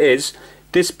look at it is,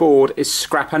 this board is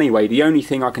scrap anyway. The only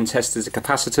thing I can test is the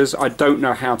capacitors. I don't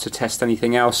know how to test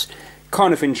anything else.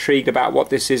 Kind of intrigued about what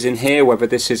this is in here, whether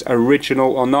this is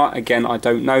original or not. Again, I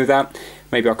don't know that.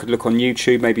 Maybe I could look on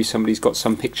YouTube, maybe somebody's got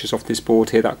some pictures off this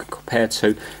board here that I can compare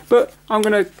to. But I'm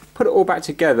going to put it all back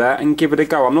together and give it a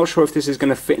go. I'm not sure if this is going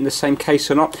to fit in the same case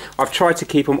or not. I've tried to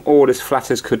keep them all as flat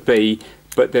as could be,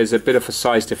 but there's a bit of a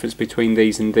size difference between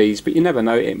these and these, but you never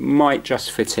know, it might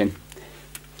just fit in.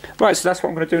 Right, so that's what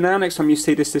I'm going to do now. Next time you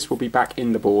see this, this will be back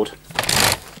in the board.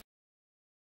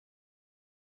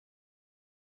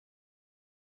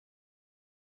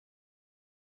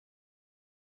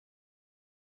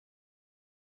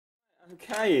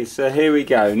 Okay, so here we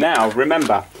go. Now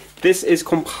remember, this is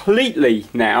completely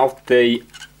now the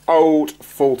old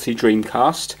faulty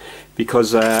Dreamcast,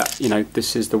 because you know,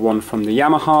 this is the one from the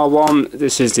Yamaha one,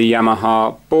 this is the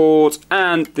Yamaha board,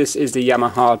 and this is the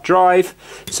Yamaha drive.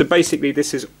 So basically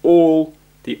this is all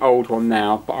the old one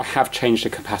now, but I have changed the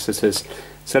capacitors.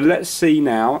 So let's see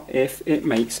now if it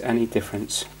makes any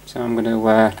difference. So I'm going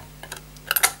to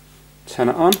turn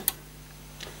it on.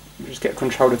 Just get a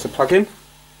controller to plug in.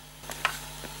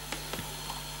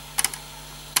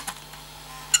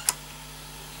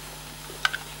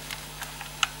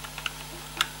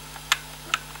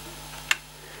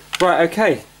 Right,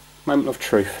 okay, moment of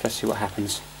truth. Let's see what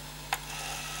happens.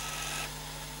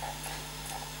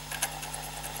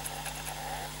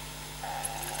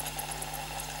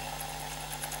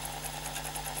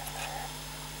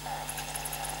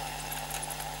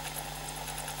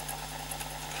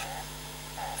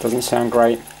 Doesn't sound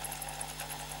great.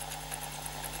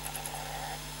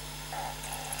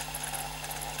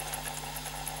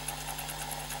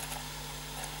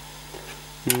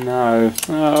 No.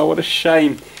 Oh, what a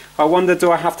shame. I wonder, do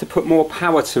I have to put more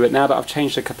power to it now that I've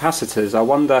changed the capacitors? I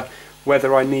wonder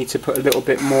whether I need to put a little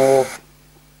bit more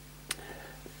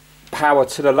power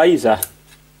to the laser.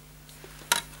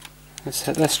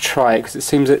 Let's try it, because it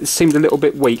seemed a little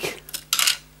bit weak.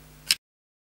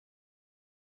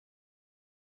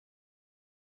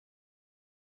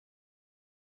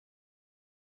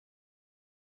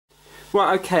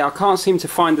 Right, okay, I can't seem to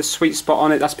find the sweet spot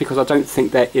on it. That's because I don't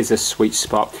think there is a sweet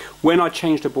spot. When I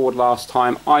changed the board last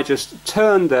time, I just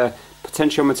turned the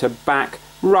potentiometer back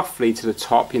roughly to the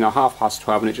top, you know,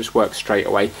 12:30, and it just works straight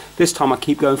away. This time I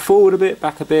keep going forward a bit,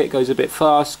 back a bit, goes a bit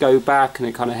fast, go back, and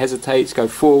it kind of hesitates, go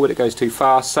forward, it goes too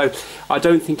fast. So I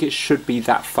don't think it should be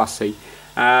that fussy.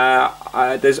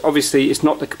 There's obviously, it's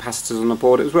not the capacitors on the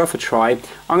board. It was worth a try.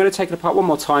 I'm going to take it apart one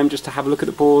more time just to have a look at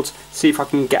the board, see if I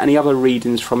can get any other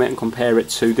readings from it and compare it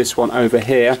to this one over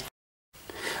here.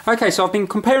 Okay, so I've been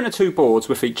comparing the two boards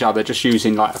with each other, just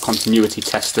using like a continuity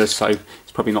tester, so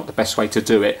it's probably not the best way to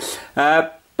do it.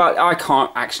 But I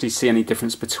can't actually see any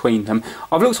difference between them.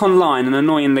 I've looked online, and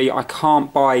annoyingly I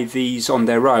can't buy these on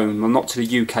their own, well, not to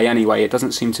the UK anyway. It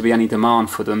doesn't seem to be any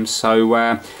demand for them,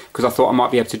 so because I thought I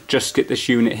might be able to just get this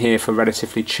unit here for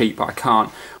relatively cheap, but I can't.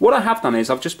 What I have done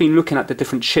is I've just been looking at the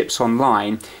different chips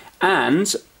online,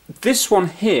 and this one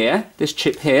here, this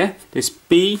chip here, this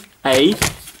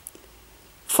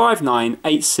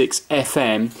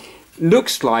BA5986FM,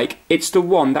 looks like it's the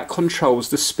one that controls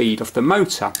the speed of the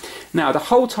motor. Now, the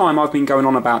whole time I've been going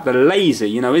on about the laser,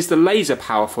 you know, is the laser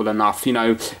powerful enough, you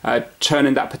know,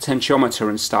 turning that potentiometer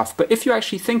and stuff. But if you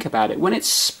actually think about it, when it's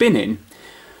spinning,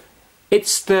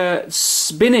 it's the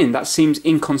spinning that seems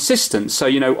inconsistent. So,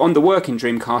 you know, on the working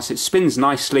Dreamcast, it spins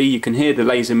nicely, you can hear the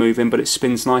laser moving, but it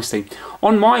spins nicely.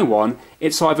 On my one,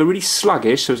 it's either really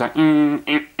sluggish, so it's like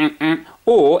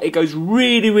or it goes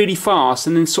really, really fast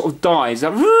and then sort of dies.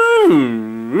 Like,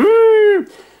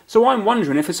 so I'm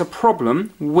wondering if it's a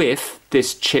problem with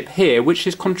this chip here, which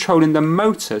is controlling the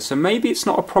motor. So maybe it's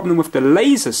not a problem with the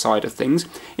laser side of things,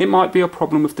 it might be a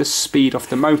problem with the speed of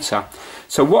the motor.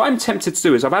 So what I'm tempted to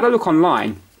do is, I've had a look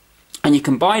online, and you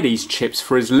can buy these chips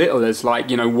for as little as,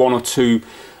 like, you know, $1 or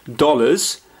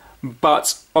 $2,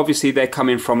 but obviously they're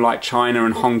coming from like China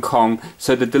and Hong Kong,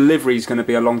 so the delivery is going to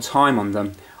be a long time on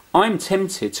them. I'm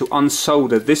tempted to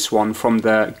unsolder this one from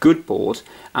the good board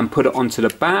and put it onto the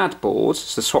bad board,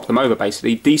 so swap them over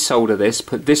basically, desolder this,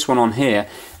 put this one on here,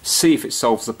 see if it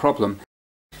solves the problem.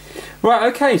 Right,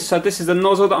 okay, so this is the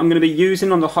nozzle that I'm going to be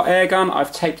using on the hot air gun.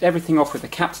 I've taped everything off with the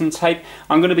Captain tape.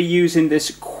 I'm going to be using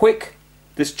this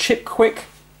chip quick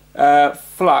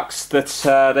flux that,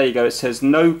 there you go, it says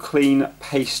no clean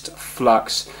paste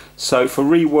flux. So for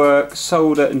rework,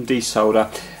 solder and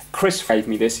desolder. Chris gave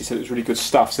me this, he said it was really good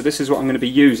stuff, so this is what I'm going to be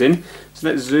using. So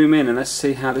let's zoom in and let's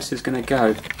see how this is going to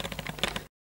go.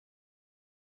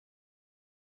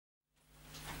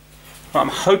 Well, I'm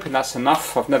hoping that's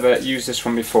enough. I've never used this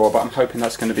one before, but I'm hoping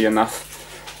that's going to be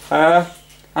enough. And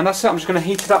that's it, I'm just going to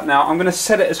heat it up now. I'm going to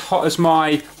set it as hot as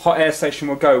my hot air station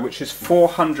will go, which is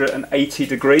 480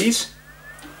 degrees.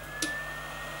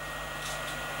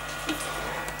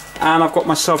 And I've got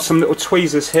myself some little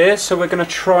tweezers here, so we're going to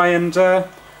try and do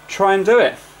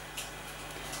it.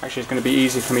 Actually, it's going to be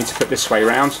easy for me to put this way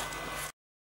round.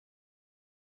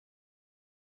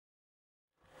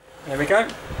 There we go.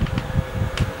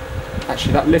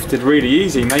 Actually, that lifted really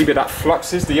easy. Maybe that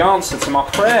flux is the answer to my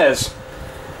prayers.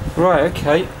 Right,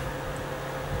 okay.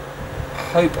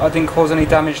 Hope I didn't cause any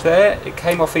damage there. It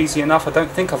came off easy enough. I don't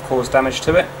think I've caused damage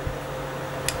to it.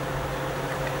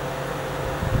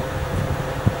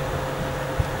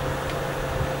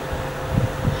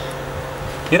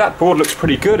 Yeah, that board looks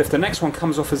pretty good. If the next one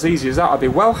comes off as easy as that, I'd be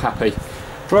well happy.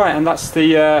 Right, and that's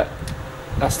the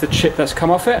chip that's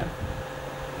come off it.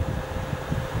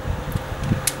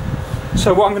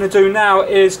 So what I'm going to do now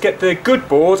is get the good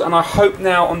board, and I hope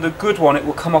now on the good one it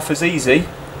will come off as easy.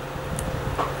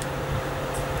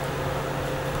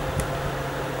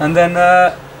 And then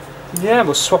yeah,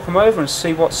 we'll swap them over and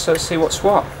see what's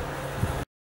what.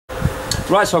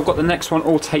 Right, so I've got the next one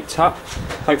all taped up.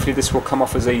 Hopefully this will come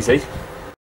off as easy.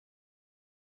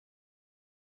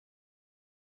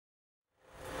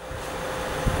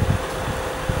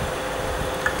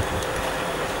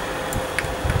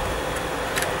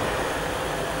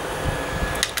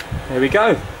 There we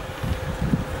go.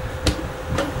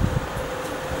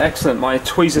 Excellent. My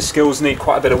tweezer skills need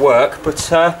quite a bit of work,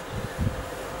 but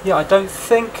yeah, I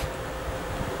think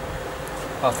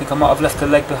I might have left a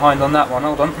leg behind on that one.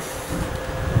 Hold on.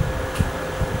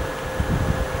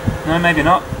 No, maybe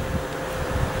not.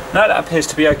 No, that appears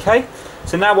to be okay.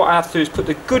 So now what I have to do is put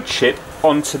the good chip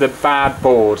onto the bad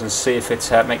board and see if it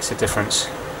makes a difference.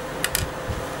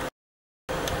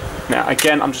 Now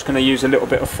again, I'm just going to use a little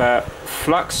bit of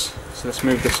flux. So let's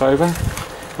move this over.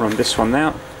 We're on this one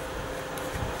now.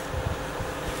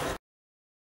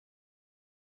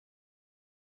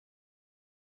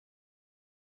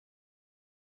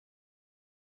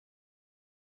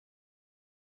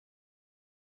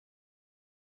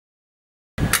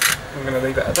 I'm going to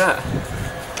leave it at that.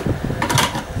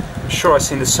 I'm sure I've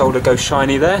seen the solder go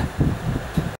shiny there.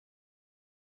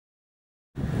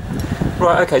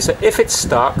 Right, okay, so if it's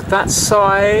stuck, that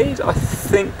side I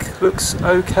think looks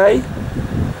okay.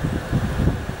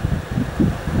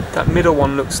 That middle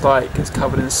one looks like it's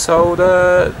covered in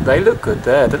solder. They look good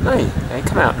there, don't they? They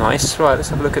come out nice. Right, let's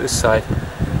have a look at this side.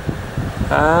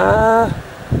 I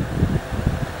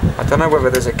don't know whether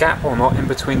there's a gap or not in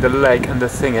between the leg and the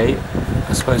thingy.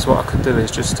 I suppose what I could do is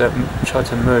just try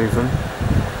to move them.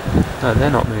 No,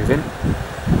 they're not moving.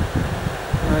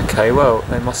 Okay, well,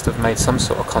 they must have made some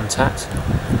sort of contact.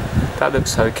 That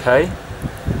looks okay.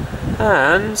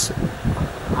 And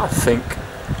I think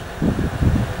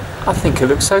it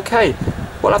looks okay.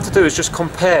 What I have to do is just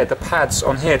compare the pads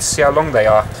on here to see how long they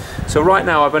are. So right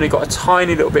now I've only got a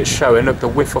tiny little bit showing. Look, the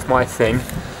width of my thing,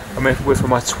 width of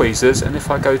my tweezers. And if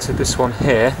I go to this one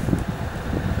here,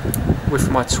 width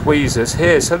of my tweezers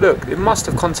here. So look, it must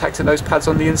have contacted those pads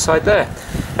on the inside there.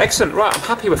 Excellent. Right, I'm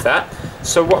happy with that.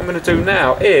 So what I'm going to do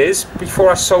now is, before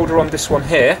I solder on this one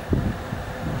here,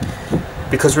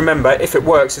 because remember, if it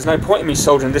works, there's no point in me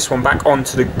soldering this one back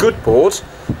onto the good board,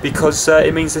 because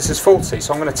it means this is faulty.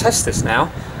 So I'm going to test this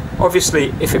now.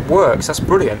 Obviously, if it works, that's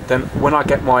brilliant. Then when I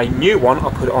get my new one, I'll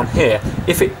put it on here.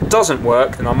 If it doesn't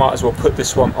work, then I might as well put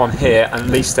this one on here, and at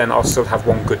least then I'll still have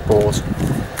one good board.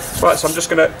 Right, so I'm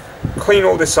just going to clean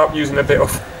all this up using a bit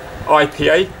of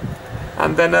IPA,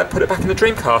 and then put it back in the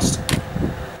Dreamcast.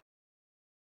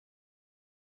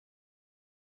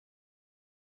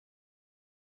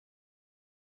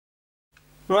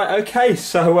 Right, okay,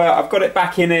 so I've got it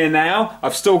back in here now.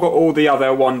 I've still got all the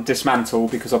other one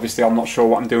dismantled because obviously I'm not sure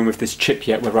what I'm doing with this chip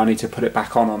yet, whether I need to put it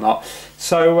back on or not.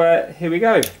 So here we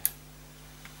go.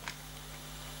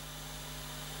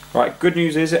 Right, good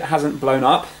news is it hasn't blown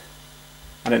up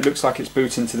and it looks like it's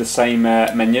booting to the same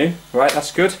menu. Right,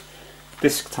 that's good.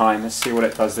 This time, let's see what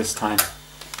it does this time.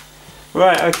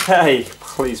 Right, okay,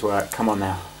 please work, come on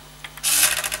now.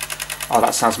 Oh,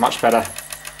 that sounds much better.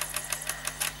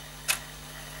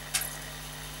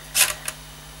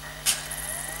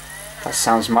 That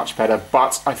sounds much better,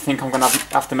 but I think I'm going to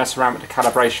have to mess around with the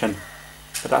calibration.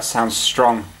 But that sounds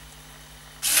strong.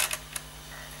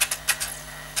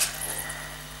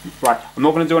 Right, I'm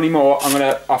not going to do any more.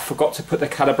 I forgot to put the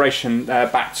calibration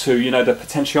back to, you know, the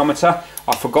potentiometer.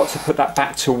 I forgot to put that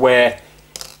back to where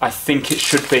I think it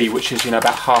should be, which is, you know,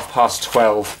 about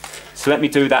 12:30. So let me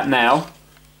do that now.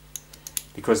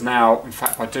 Because now, in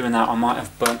fact, by doing that, I might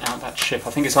have burnt out that chip.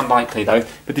 I think it's unlikely though.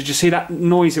 But did you see that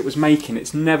noise it was making?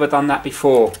 It's never done that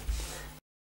before.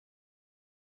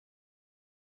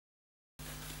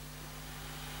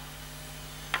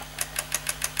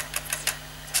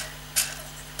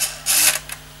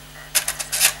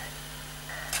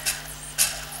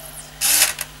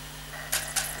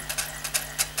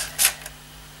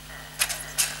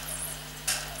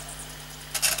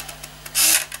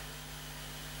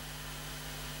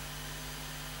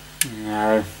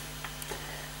 No,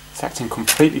 it's acting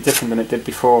completely different than it did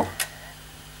before.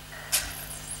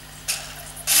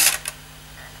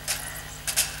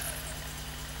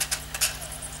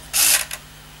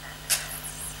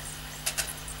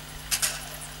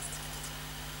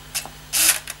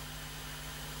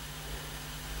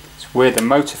 It's weird, the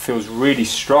motor feels really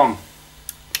strong.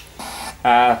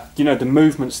 You know, the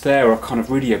movements there are kind of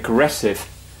really aggressive,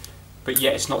 but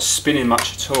yet it's not spinning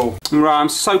much at all. Right, I'm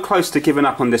so close to giving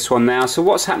up on this one now. So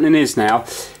what's happening is now,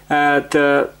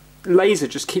 the laser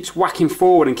just keeps whacking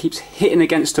forward and keeps hitting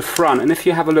against the front. And if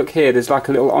you have a look here, there's like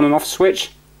a little on and off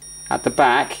switch at the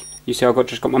back. You see I've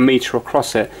just got my meter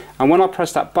across it, and when I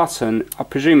press that button, I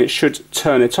presume it should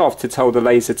turn it off to tell the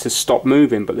laser to stop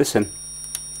moving. But listen,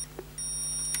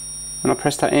 when I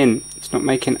press that in, it's not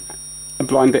making a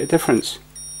blind bit of difference.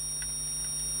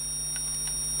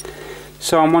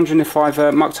 So I'm wondering if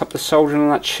I've mucked up the soldering on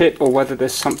that chip, or whether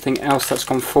there's something else that's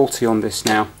gone faulty on this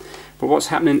now. But what's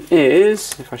happening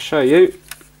is, if I show you,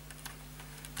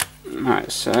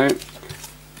 right, so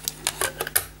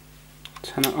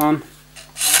turn it on.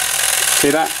 See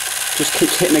that? Just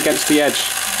keeps hitting against the edge.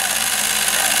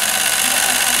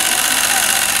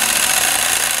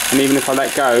 And even if I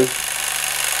let go,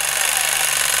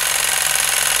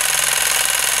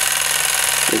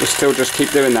 it will still just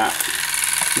keep doing that.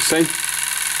 You see?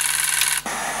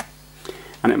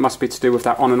 And it must be to do with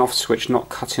that on and off switch not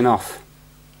cutting off.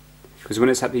 Because when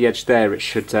it's at the edge there, it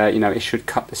should, you know, it should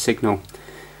cut the signal.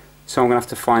 So I'm going to have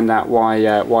to find out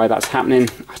why that's happening.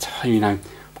 I don't, you know,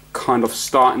 kind of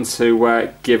starting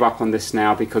to give up on this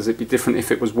now, because it'd be different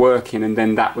if it was working and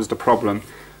then that was the problem.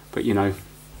 But you know,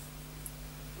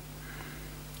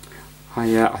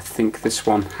 I think this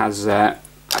one has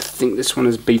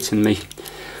beaten me.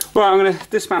 Well, I'm going to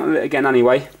dismantle it again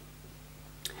anyway.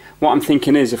 What I'm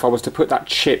thinking is, if I was to put that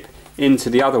chip into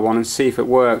the other one and see if it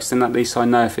works, then at least I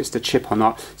know if it's the chip or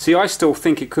not. See, I still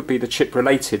think it could be the chip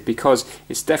related, because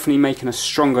it's definitely making a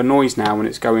stronger noise now when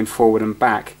it's going forward and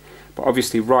back. But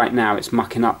obviously right now it's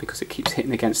mucking up because it keeps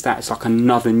hitting against that. It's like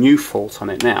another new fault on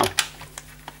it now.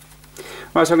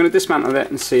 Right, so I'm going to dismantle it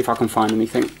and see if I can find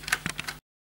anything.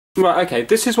 Right, okay,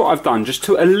 this is what I've done just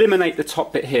to eliminate the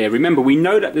top bit here. Remember, we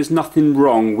know that there's nothing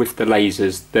wrong with the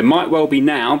lasers. There might well be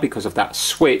now because of that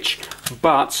switch,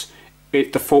 but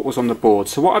the fault was on the board.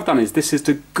 So what I've done is, this is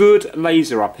the good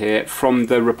laser up here from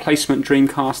the replacement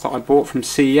Dreamcast that I bought from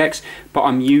CEX, but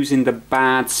I'm using the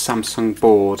bad Samsung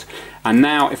board. And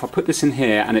now if I put this in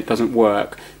here and it doesn't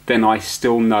work, then I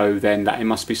still know then that it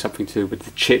must be something to do with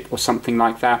the chip or something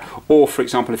like that. Or for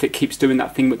example, if it keeps doing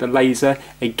that thing with the laser,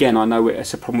 again I know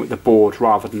it's a problem with the board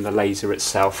rather than the laser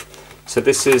itself. So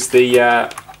this is the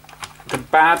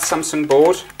bad Samsung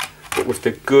board, but with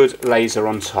the good laser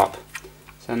on top.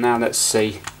 So now let's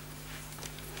see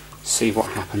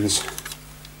what happens.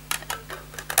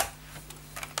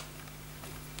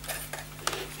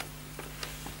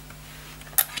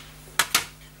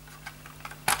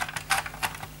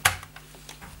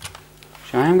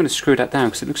 So I am going to screw that down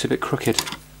because it looks a bit crooked.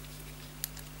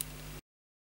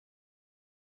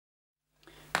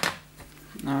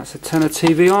 Now let's turn the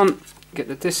TV on, get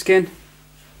the disc in.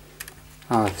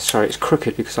 Oh, sorry, it's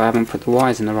crooked because I haven't put the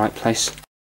wires in the right place.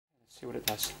 See what it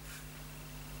does.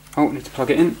 Oh, I need to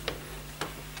plug it in.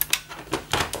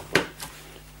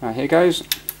 Right, here goes.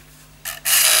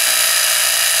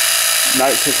 No,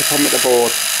 it's just a problem with the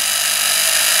board.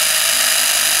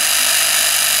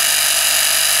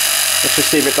 Let's just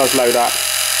see if it does load up.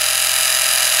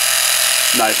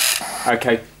 No.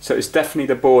 Okay, so it's definitely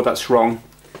the board that's wrong.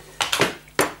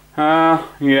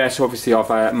 Yeah, so obviously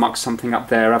I've mucked something up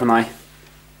there, haven't I?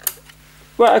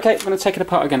 Well, okay, I'm going to take it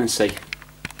apart again and see.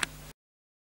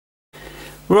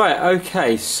 Right,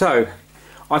 okay, so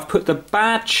I've put the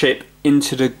bad chip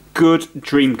into the good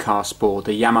Dreamcast board,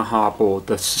 the Yamaha board,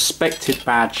 the suspected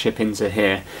bad chip into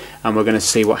here, and we're going to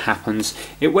see what happens.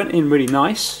 It went in really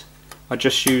nice. I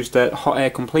just used hot air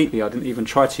completely. I didn't even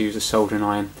try to use a soldering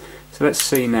iron. So let's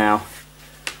see now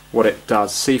what it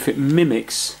does. See if it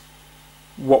mimics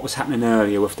what was happening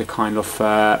earlier with the kind of,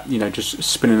 you know, just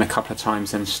spinning a couple of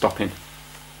times and stopping.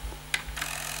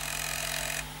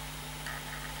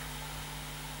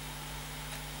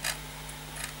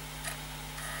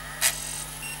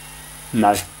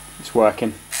 No, it's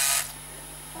working.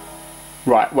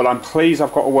 Right, well, I'm pleased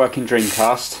I've got a working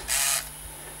Dreamcast.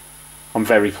 I'm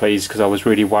very pleased because I was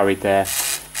really worried there.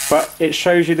 But it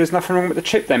shows you there's nothing wrong with the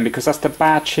chip then, because that's the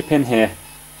bad chip in here.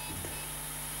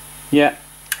 Yeah.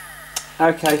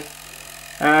 Okay.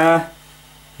 Yeah,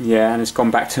 and it's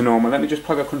gone back to normal. Let me just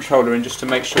plug a controller in just to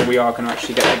make sure we are going to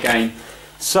actually get the gain.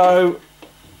 So,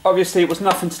 obviously it was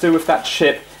nothing to do with that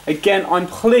chip. Again, I'm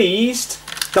pleased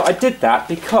that I did that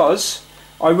because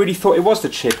I really thought it was the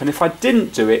chip, and if I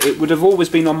didn't do it, it would have always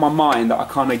been on my mind that I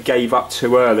kind of gave up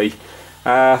too early.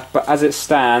 But as it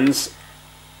stands,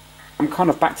 I'm kind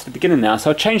of back to the beginning now. So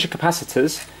I've changed the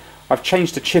capacitors, I've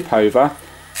changed the chip over,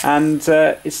 and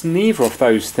it's neither of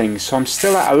those things, so I'm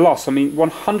still at a loss. I mean,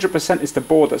 100% is the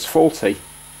board that's faulty.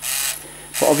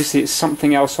 but obviously it's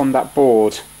something else on that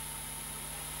board.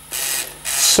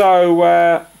 So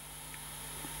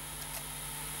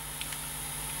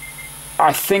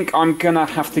I think I'm gonna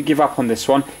have to give up on this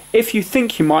one. If you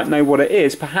think you might know what it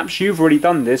is, perhaps you've already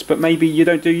done this, but maybe you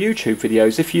don't do YouTube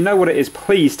videos. If you know what it is,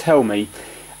 please tell me.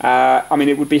 I mean,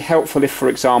 it would be helpful if, for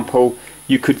example,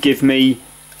 you could give me,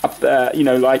 you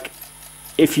know, like,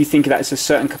 if you think that it's a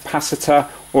certain capacitor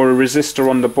or a resistor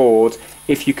on the board,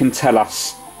 if you can tell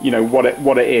us, you know, what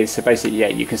it is. So basically, yeah,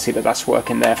 you can see that that's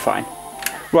working there fine.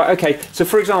 Right, okay, so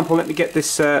for example, let me get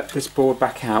this this board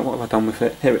back out. What have I done with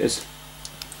it? Here it is.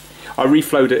 I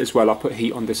reflowed it as well. I put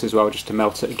heat on this as well just to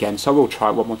melt it again. So I will try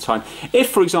it one more time. If,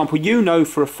 for example, you know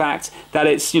for a fact that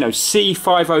it's, you know,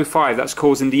 C505 that's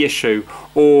causing the issue,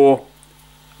 or,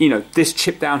 you know, this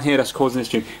chip down here that's causing this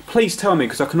issue, please tell me,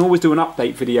 because I can always do an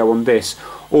update video on this.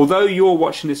 Although you're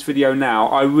watching this video now,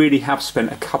 I really have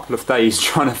spent a couple of days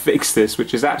trying to fix this,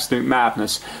 which is absolute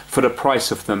madness for the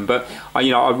price of them. But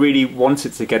you know, I really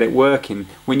wanted to get it working.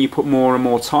 When you put more and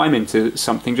more time into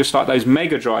something, just like those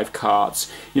Mega Drive cards,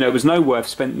 you know, it was not worth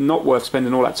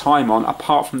spending all that time on,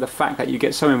 apart from the fact that you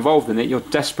get so involved in it, you're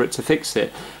desperate to fix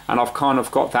it. And I've kind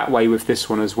of got that way with this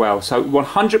one as well. So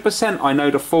 100% I know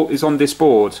the fault is on this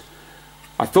board.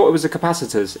 I thought it was the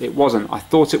capacitors, it wasn't. I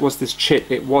thought it was this chip,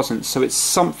 it wasn't. So it's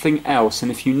something else, and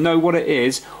if you know what it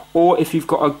is, or if you've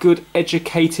got a good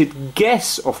educated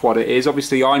guess of what it is,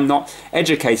 obviously I'm not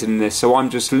educated in this, so I'm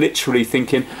just literally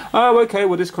thinking, oh okay,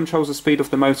 well this controls the speed of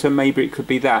the motor, maybe it could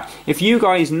be that. If you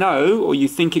guys know, or you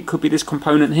think it could be this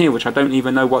component here, which I don't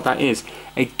even know what that is,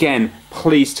 again,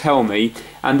 please tell me,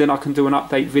 and then I can do an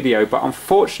update video. But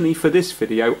unfortunately for this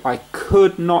video, I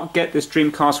could not get this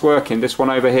Dreamcast working, this one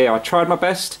over here. I tried my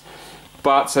best,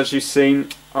 but as you've seen,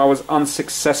 I was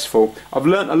unsuccessful. I've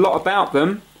learnt a lot about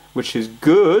them, which is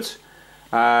good,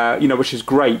 you know, which is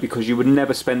great, because you would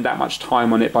never spend that much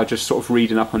time on it by just sort of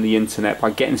reading up on the internet. By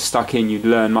getting stuck in, you'd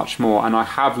learn much more, and I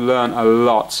have learned a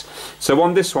lot. So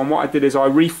on this one, what I did is I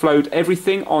reflowed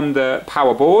everything on the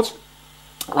power board.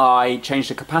 I changed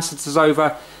the capacitors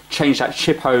over, changed that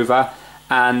chip over,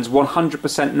 and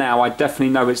 100% now I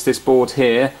definitely know it's this board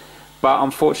here. But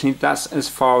unfortunately that's as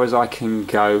far as I can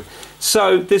go.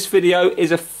 So this video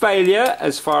is a failure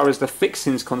as far as the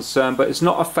fixing is concerned, but it's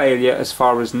not a failure as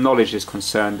far as knowledge is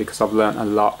concerned, because I've learnt a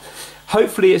lot.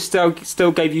 Hopefully it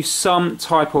still gave you some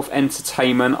type of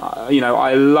entertainment. You know,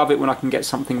 I love it when I can get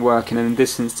something working, and in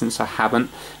this instance I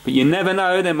haven't. But you never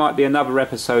know, there might be another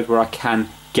episode where I can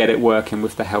get it working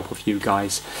with the help of you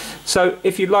guys. So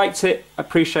if you liked it,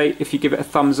 appreciate if you give it a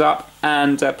thumbs up,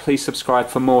 and please subscribe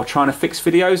for more trying to fix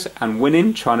videos and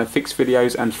winning, trying to fix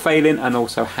videos and failing, and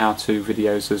also how-to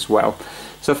videos as well.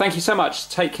 So thank you so much,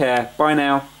 take care, bye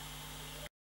now.